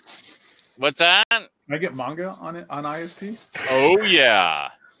manga there? What's that? Can I get manga on it on IST? Oh yeah.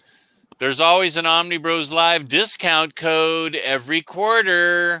 There's always an OmniBros Live discount code every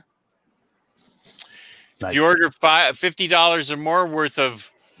quarter. Nice. If you order $50 or more worth of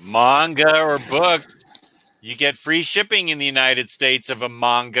manga or books, you get free shipping in the United States of a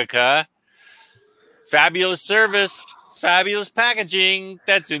mangaka. Fabulous service. Fabulous packaging.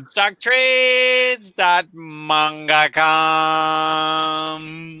 That's InStockTrades.manga.com.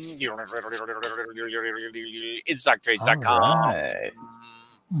 InStockTrades.com. Right.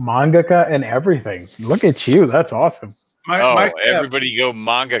 Mangaka and everything. Look at you. That's awesome. Everybody go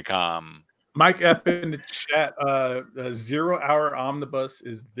Manga.com. Mike F in the chat. 0 Hour Omnibus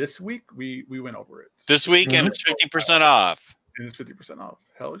is this week. We went over it. This week, and it's 50% off. And it's 50% off.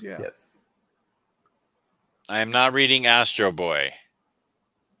 Hell yeah. Yes. I am not reading Astro Boy.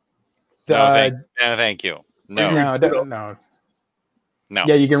 No, thank you. No.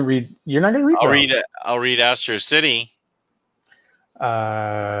 Yeah, you can read. You're not going to read. I'll read Astro City.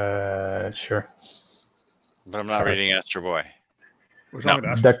 Sure. But I'm not reading Astro Boy.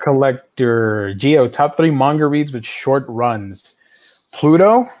 The Collector. Geo, top 3 manga reads with short runs.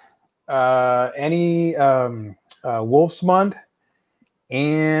 Pluto, Any Wolfsmund,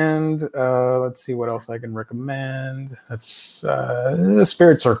 and let's see what else I can recommend. That's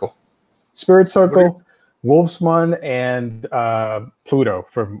Spirit Circle, Wolfsmund, and Pluto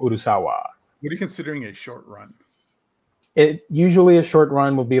from Urasawa. What are you considering a short run? It usually a short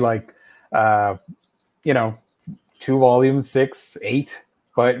run will be like, 2 volumes, 6, 8.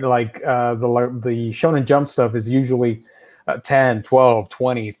 But like the Shonen Jump stuff is usually 10, 12,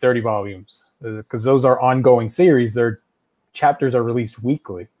 20, 30 volumes because those are ongoing series. Their chapters are released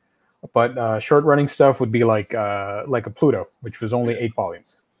weekly. But short running stuff would be like a Pluto, which was only 8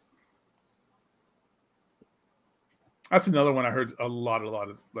 volumes. That's another one I heard a lot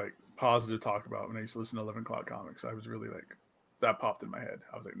of like positive talk about when I used to listen to 11 O'Clock Comics. I was really like, that popped in my head.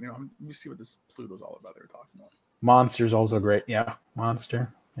 I was like, let me see what this Pluto's all about. They were talking about. Monster's also great. Yeah,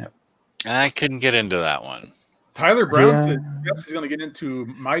 Monster. Yeah. I couldn't get into that one. Tyler Brown said yes, he's going to get into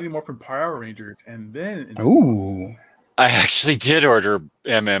Mighty Morphin Power Rangers and then into Ooh. I actually did order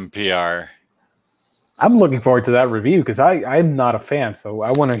MMPR. I'm looking forward to that review because I'm not a fan, so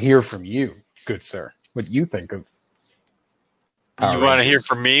I want to hear from you, good sir, what you think of Power You want to hear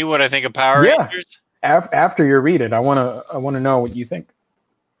from me what I think of Power Rangers? After you read it, I want to know what you think.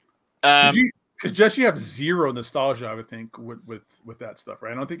 Because Jess, you have zero nostalgia, I would think, with that stuff,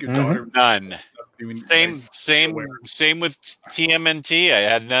 right? I don't think your daughter none. Same with TMNT. I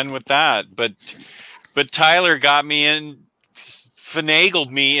had none with that, but Tyler got me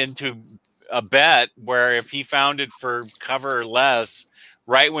finagled me into a bet where if he found it for cover or less,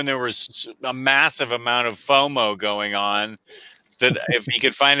 right when there was a massive amount of FOMO going on, that if he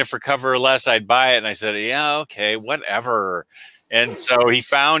could find it for cover or less, I'd buy it. And I said, yeah, okay, whatever. And so he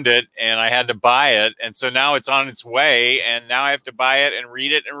found it and I had to buy it. And so now it's on its way and now I have to buy it and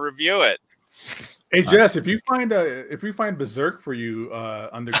read it and review it. Hey Jess, if we find Berserk for you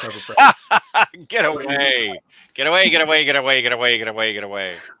undercover price. Get away. Get away, get away, get away, get away, get away, get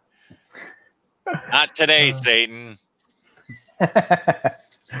away. Not today, Satan.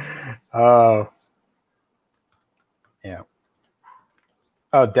 Oh. Yeah.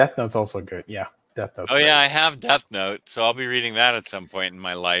 Oh, Death Note's also good. Yeah. Death Note. Oh yeah, I have Death Note, so I'll be reading that at some point in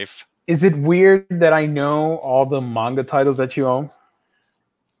my life. Is it weird that I know all the manga titles that you own?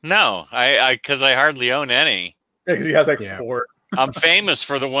 No, because I hardly own any. Yeah, because he has like 4. I'm famous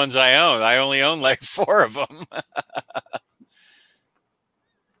for the ones I own. I only own like 4 of them.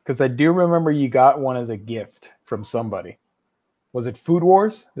 Because I do remember you got one as a gift from somebody. Was it Food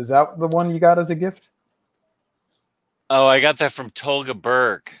Wars? Is that the one you got as a gift? Oh, I got that from Tolga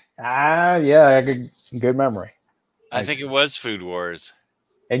Burke. Ah, yeah, good memory. I think it was Food Wars.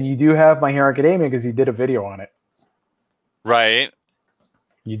 And you do have My Hero Academia because you did a video on it. Right.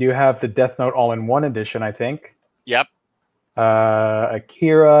 You do have the Death Note All-in-One edition, I think. Yep.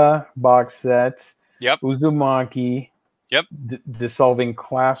 Akira box set. Yep. Uzumaki. Yep. Dissolving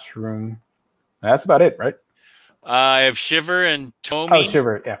Classroom. That's about it, right? I have Shiver and Tomie. Oh,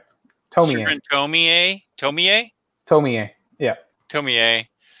 Shiver, yeah. Tomie. Shiver and Tomie. Tomie? Tomie, yeah. Tomie.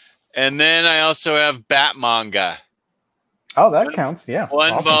 And then I also have Bat Manga. Oh, that counts, yeah.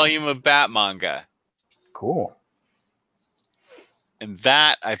 One volume of Bat Manga. Cool. And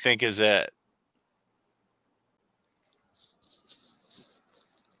that, I think, is it.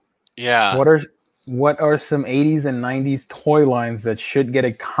 Yeah. What are some 80s and 90s toy lines that should get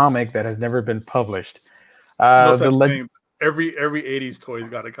a comic that has never been published? Every 80s toy's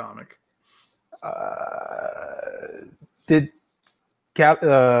got a comic.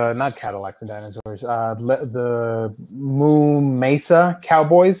 Not Cadillacs and Dinosaurs. The Moon Mesa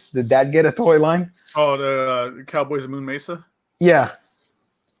Cowboys. Did that get a toy line? Oh, the Cowboys of Moon Mesa. Yeah.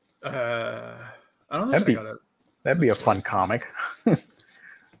 I don't know. That'd be a fun comic. I'm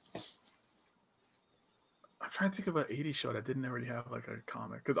trying to think of an 80s show that didn't already have like a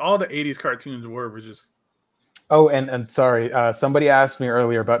comic because all the 80s cartoons were just. Oh, and sorry, somebody asked me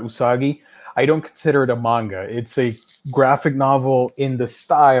earlier about Usagi. I don't consider it a manga. It's a graphic novel in the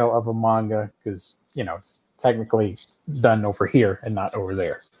style of a manga because, it's technically done over here and not over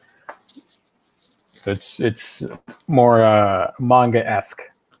there. So it's more manga-esque.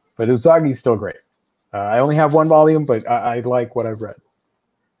 But Usagi's still great. I only have 1 volume, but I like what I've read.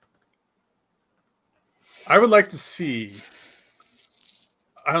 I would like to see...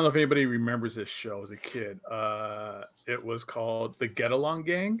 I don't know if anybody remembers this show as a kid. It was called The Get Along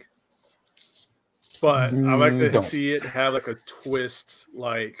Gang. But I like to see it have like a twist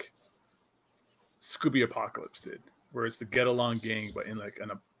like Scooby Apocalypse did, where it's the Get Along Gang, but in like an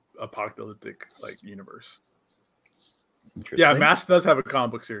apocalyptic like universe. Yeah, Mask does have a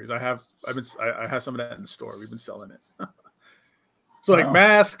comic book series. I have some of that in the store. We've been selling it. So like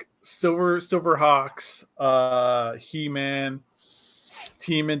Mask, Silverhawks, He-Man,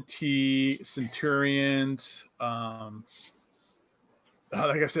 TMNT, Centurions. Like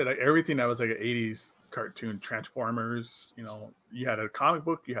I said, like everything that was like an 80s cartoon, Transformers. You know, you had a comic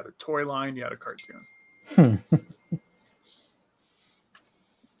book, you had a toy line, you had a cartoon.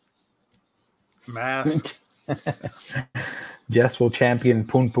 Mask. Jess will champion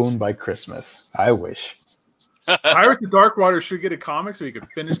Poon Poon by Christmas. I wish. Pirates of the Dark Water should get a comic so he could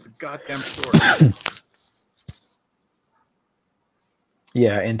finish the goddamn story.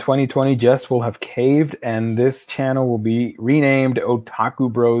 Yeah, in 2020, Jess will have caved, and this channel will be renamed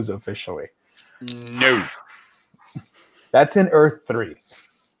Otaku Bros officially. No. That's in Earth 3.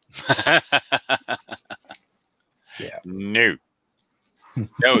 Yeah. No.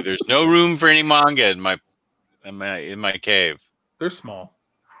 No, there's no room for any manga in my cave. They're small.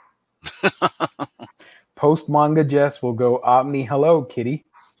 Post manga Jess will go Omni hello kitty.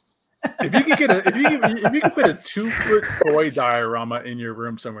 If you could fit a 2-foot toy diorama in your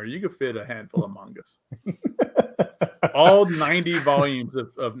room somewhere, you could fit a handful of mangas. All 90 volumes of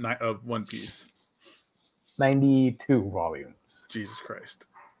One Piece. 92 volumes. Jesus Christ.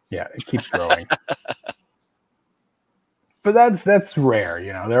 Yeah, it keeps growing. But that's rare,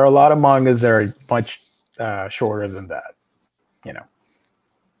 you know. There are a lot of mangas that are much shorter than that, you know.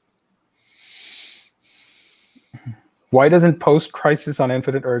 Why doesn't post-Crisis on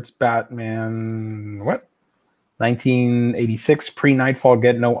Infinite Earths Batman, 1986 pre-Nightfall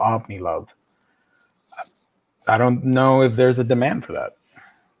get no Omni love? I don't know if there's a demand for that.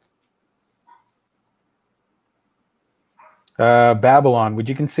 Babylon, would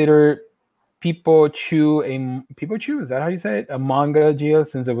you consider Pipochu, is that how you say it? A manga, Gio,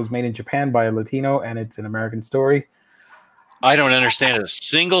 since it was made in Japan by a Latino and it's an American story? I don't understand a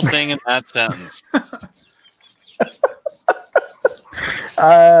single thing in that sentence.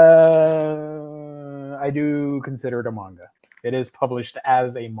 I do consider it a manga. It is published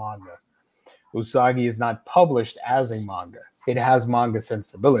as a manga. Usagi is not published as a manga. It has manga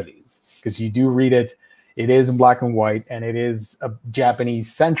sensibilities because you do read it. It is in black and white, and it is a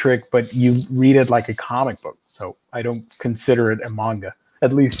Japanese-centric, but you read it like a comic book. So I don't consider it a manga,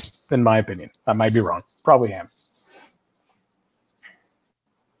 at least in my opinion. I might be wrong. Probably am.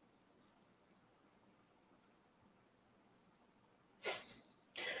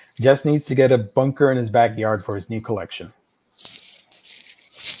 Jess needs to get a bunker in his backyard for his new collection.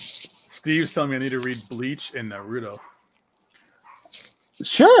 Steve's telling me I need to read Bleach and Naruto.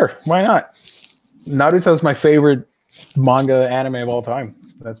 Sure, why not? Naruto is my favorite manga anime of all time.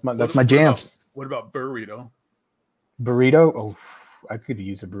 That's my jam. What about Burrito? Burrito? Oh, I could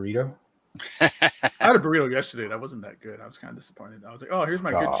use a burrito. I had a burrito yesterday. That wasn't that good. I was kind of disappointed. I was like, oh, here's my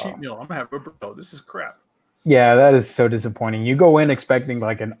good cheat meal. I'm going to have a burrito. This is crap. Yeah, that is so disappointing. You go in expecting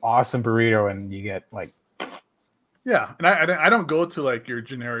like an awesome burrito and you get like... Yeah, and I don't go to like your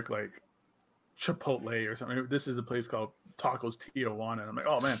generic like Chipotle or something. This is a place called Tacos Tijuana. And I'm like,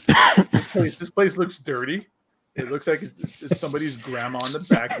 oh man, this place looks dirty. It looks like it's somebody's grandma in the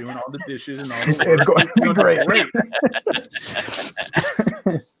back doing all the dishes and all the work. It's going great.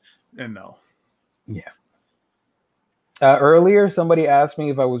 And no. Yeah. Earlier, somebody asked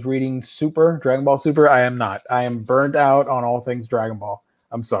me if I was reading Dragon Ball Super. I am not. I am burnt out on all things Dragon Ball.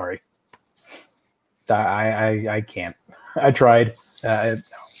 I'm sorry. I can't. I tried.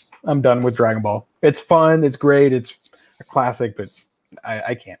 I'm done with Dragon Ball. It's fun. It's great. It's a classic, but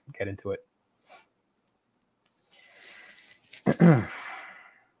I can't get into it.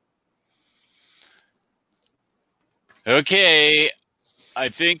 Okay. I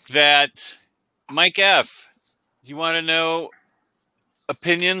think that Mike F., do you want to know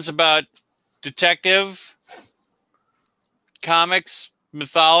opinions about detective, comics,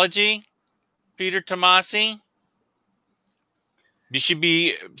 mythology? Peter Tomasi? You should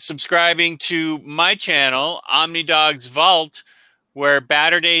be subscribing to my channel, OmniDog's Vault, where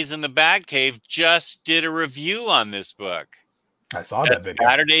Batter Days in the Batcave just did a review on this book. I saw that video.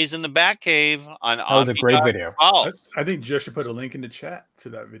 Batter Days in the Batcave on That was a great video. Vault. I think Josh should put a link in the chat to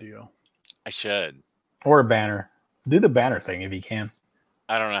that video. I should. Or a banner. Do the banner thing if you can.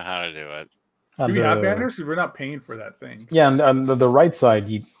 I don't know how to do it. Do we have banners? Because we're not paying for that thing. Yeah, on the right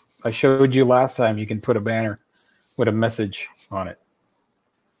side, I showed you last time, you can put a banner with a message on it.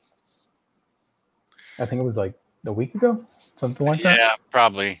 I think it was like a week ago, something like that. Yeah,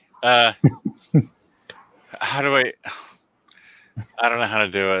 probably. How do I don't know how to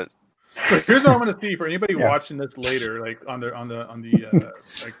do it. So here's what I'm going to see for anybody watching this later, like on the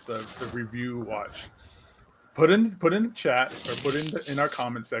like the review watch. Put in the chat or put in our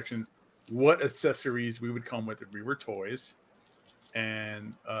comment section what accessories we would come with if we were toys.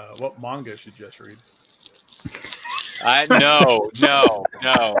 And what manga should Jess read? No.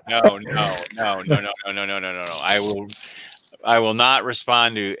 I will not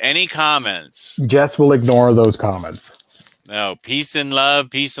respond to any comments. Jess will ignore those comments. No, peace and love,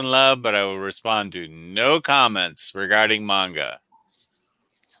 but I will respond to no comments regarding manga.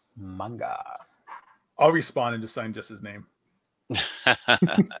 Manga. I'll respond and just sign Jess's name.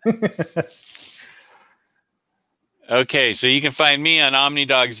 Okay, so you can find me on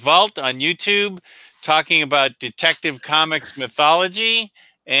OmniDog's Vault on YouTube, talking about Detective Comics mythology,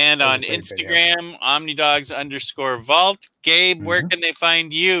 and on Instagram, OmniDogs_Vault. Gabe, where can they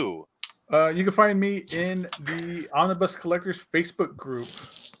find you? You can find me in the Omnibus Collectors Facebook group.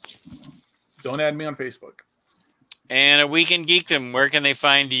 Don't add me on Facebook. And A Week in Geekdom, where can they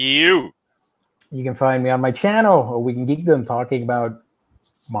find you? You can find me on my channel, A Week in Geekdom, talking about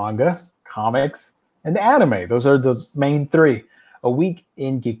manga, comics, and anime. Those are the main three. A Week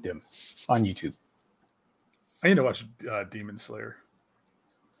in Geekdom on YouTube. I need to watch Demon Slayer.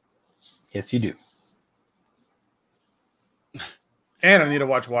 Yes, you do. And I need to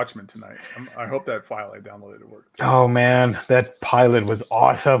watch Watchmen tonight. I hope that file I downloaded worked. Oh, man. That pilot was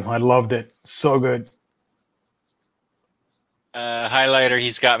awesome. I loved it. So good. Highlighter,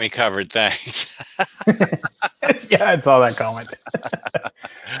 he's got me covered. Thanks. Yeah, I saw that comment.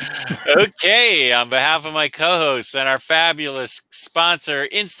 Okay, on behalf of my co-hosts and our fabulous sponsor,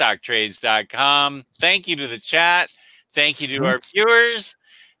 InStockTrades.com, thank you to the chat. Thank you to our viewers.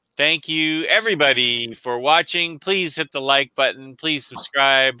 Thank you, everybody, for watching. Please hit the like button. Please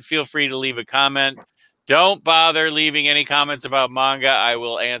subscribe. Feel free to leave a comment. Don't bother leaving any comments about manga. I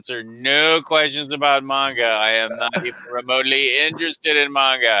will answer no questions about manga. I am not even remotely interested in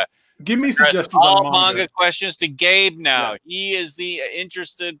manga. Give me suggestions all on manga questions to Gabe now. Yeah. He is the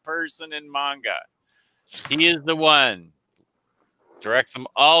interested person in manga. He is the one. Direct them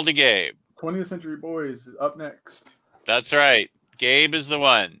all to Gabe. 20th Century Boys is up next. That's right. Gabe is the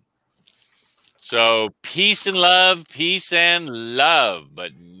one. So peace and love,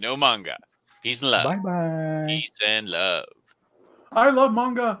 but no manga. Peace and love. Bye-bye. Peace and love. I love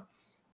manga.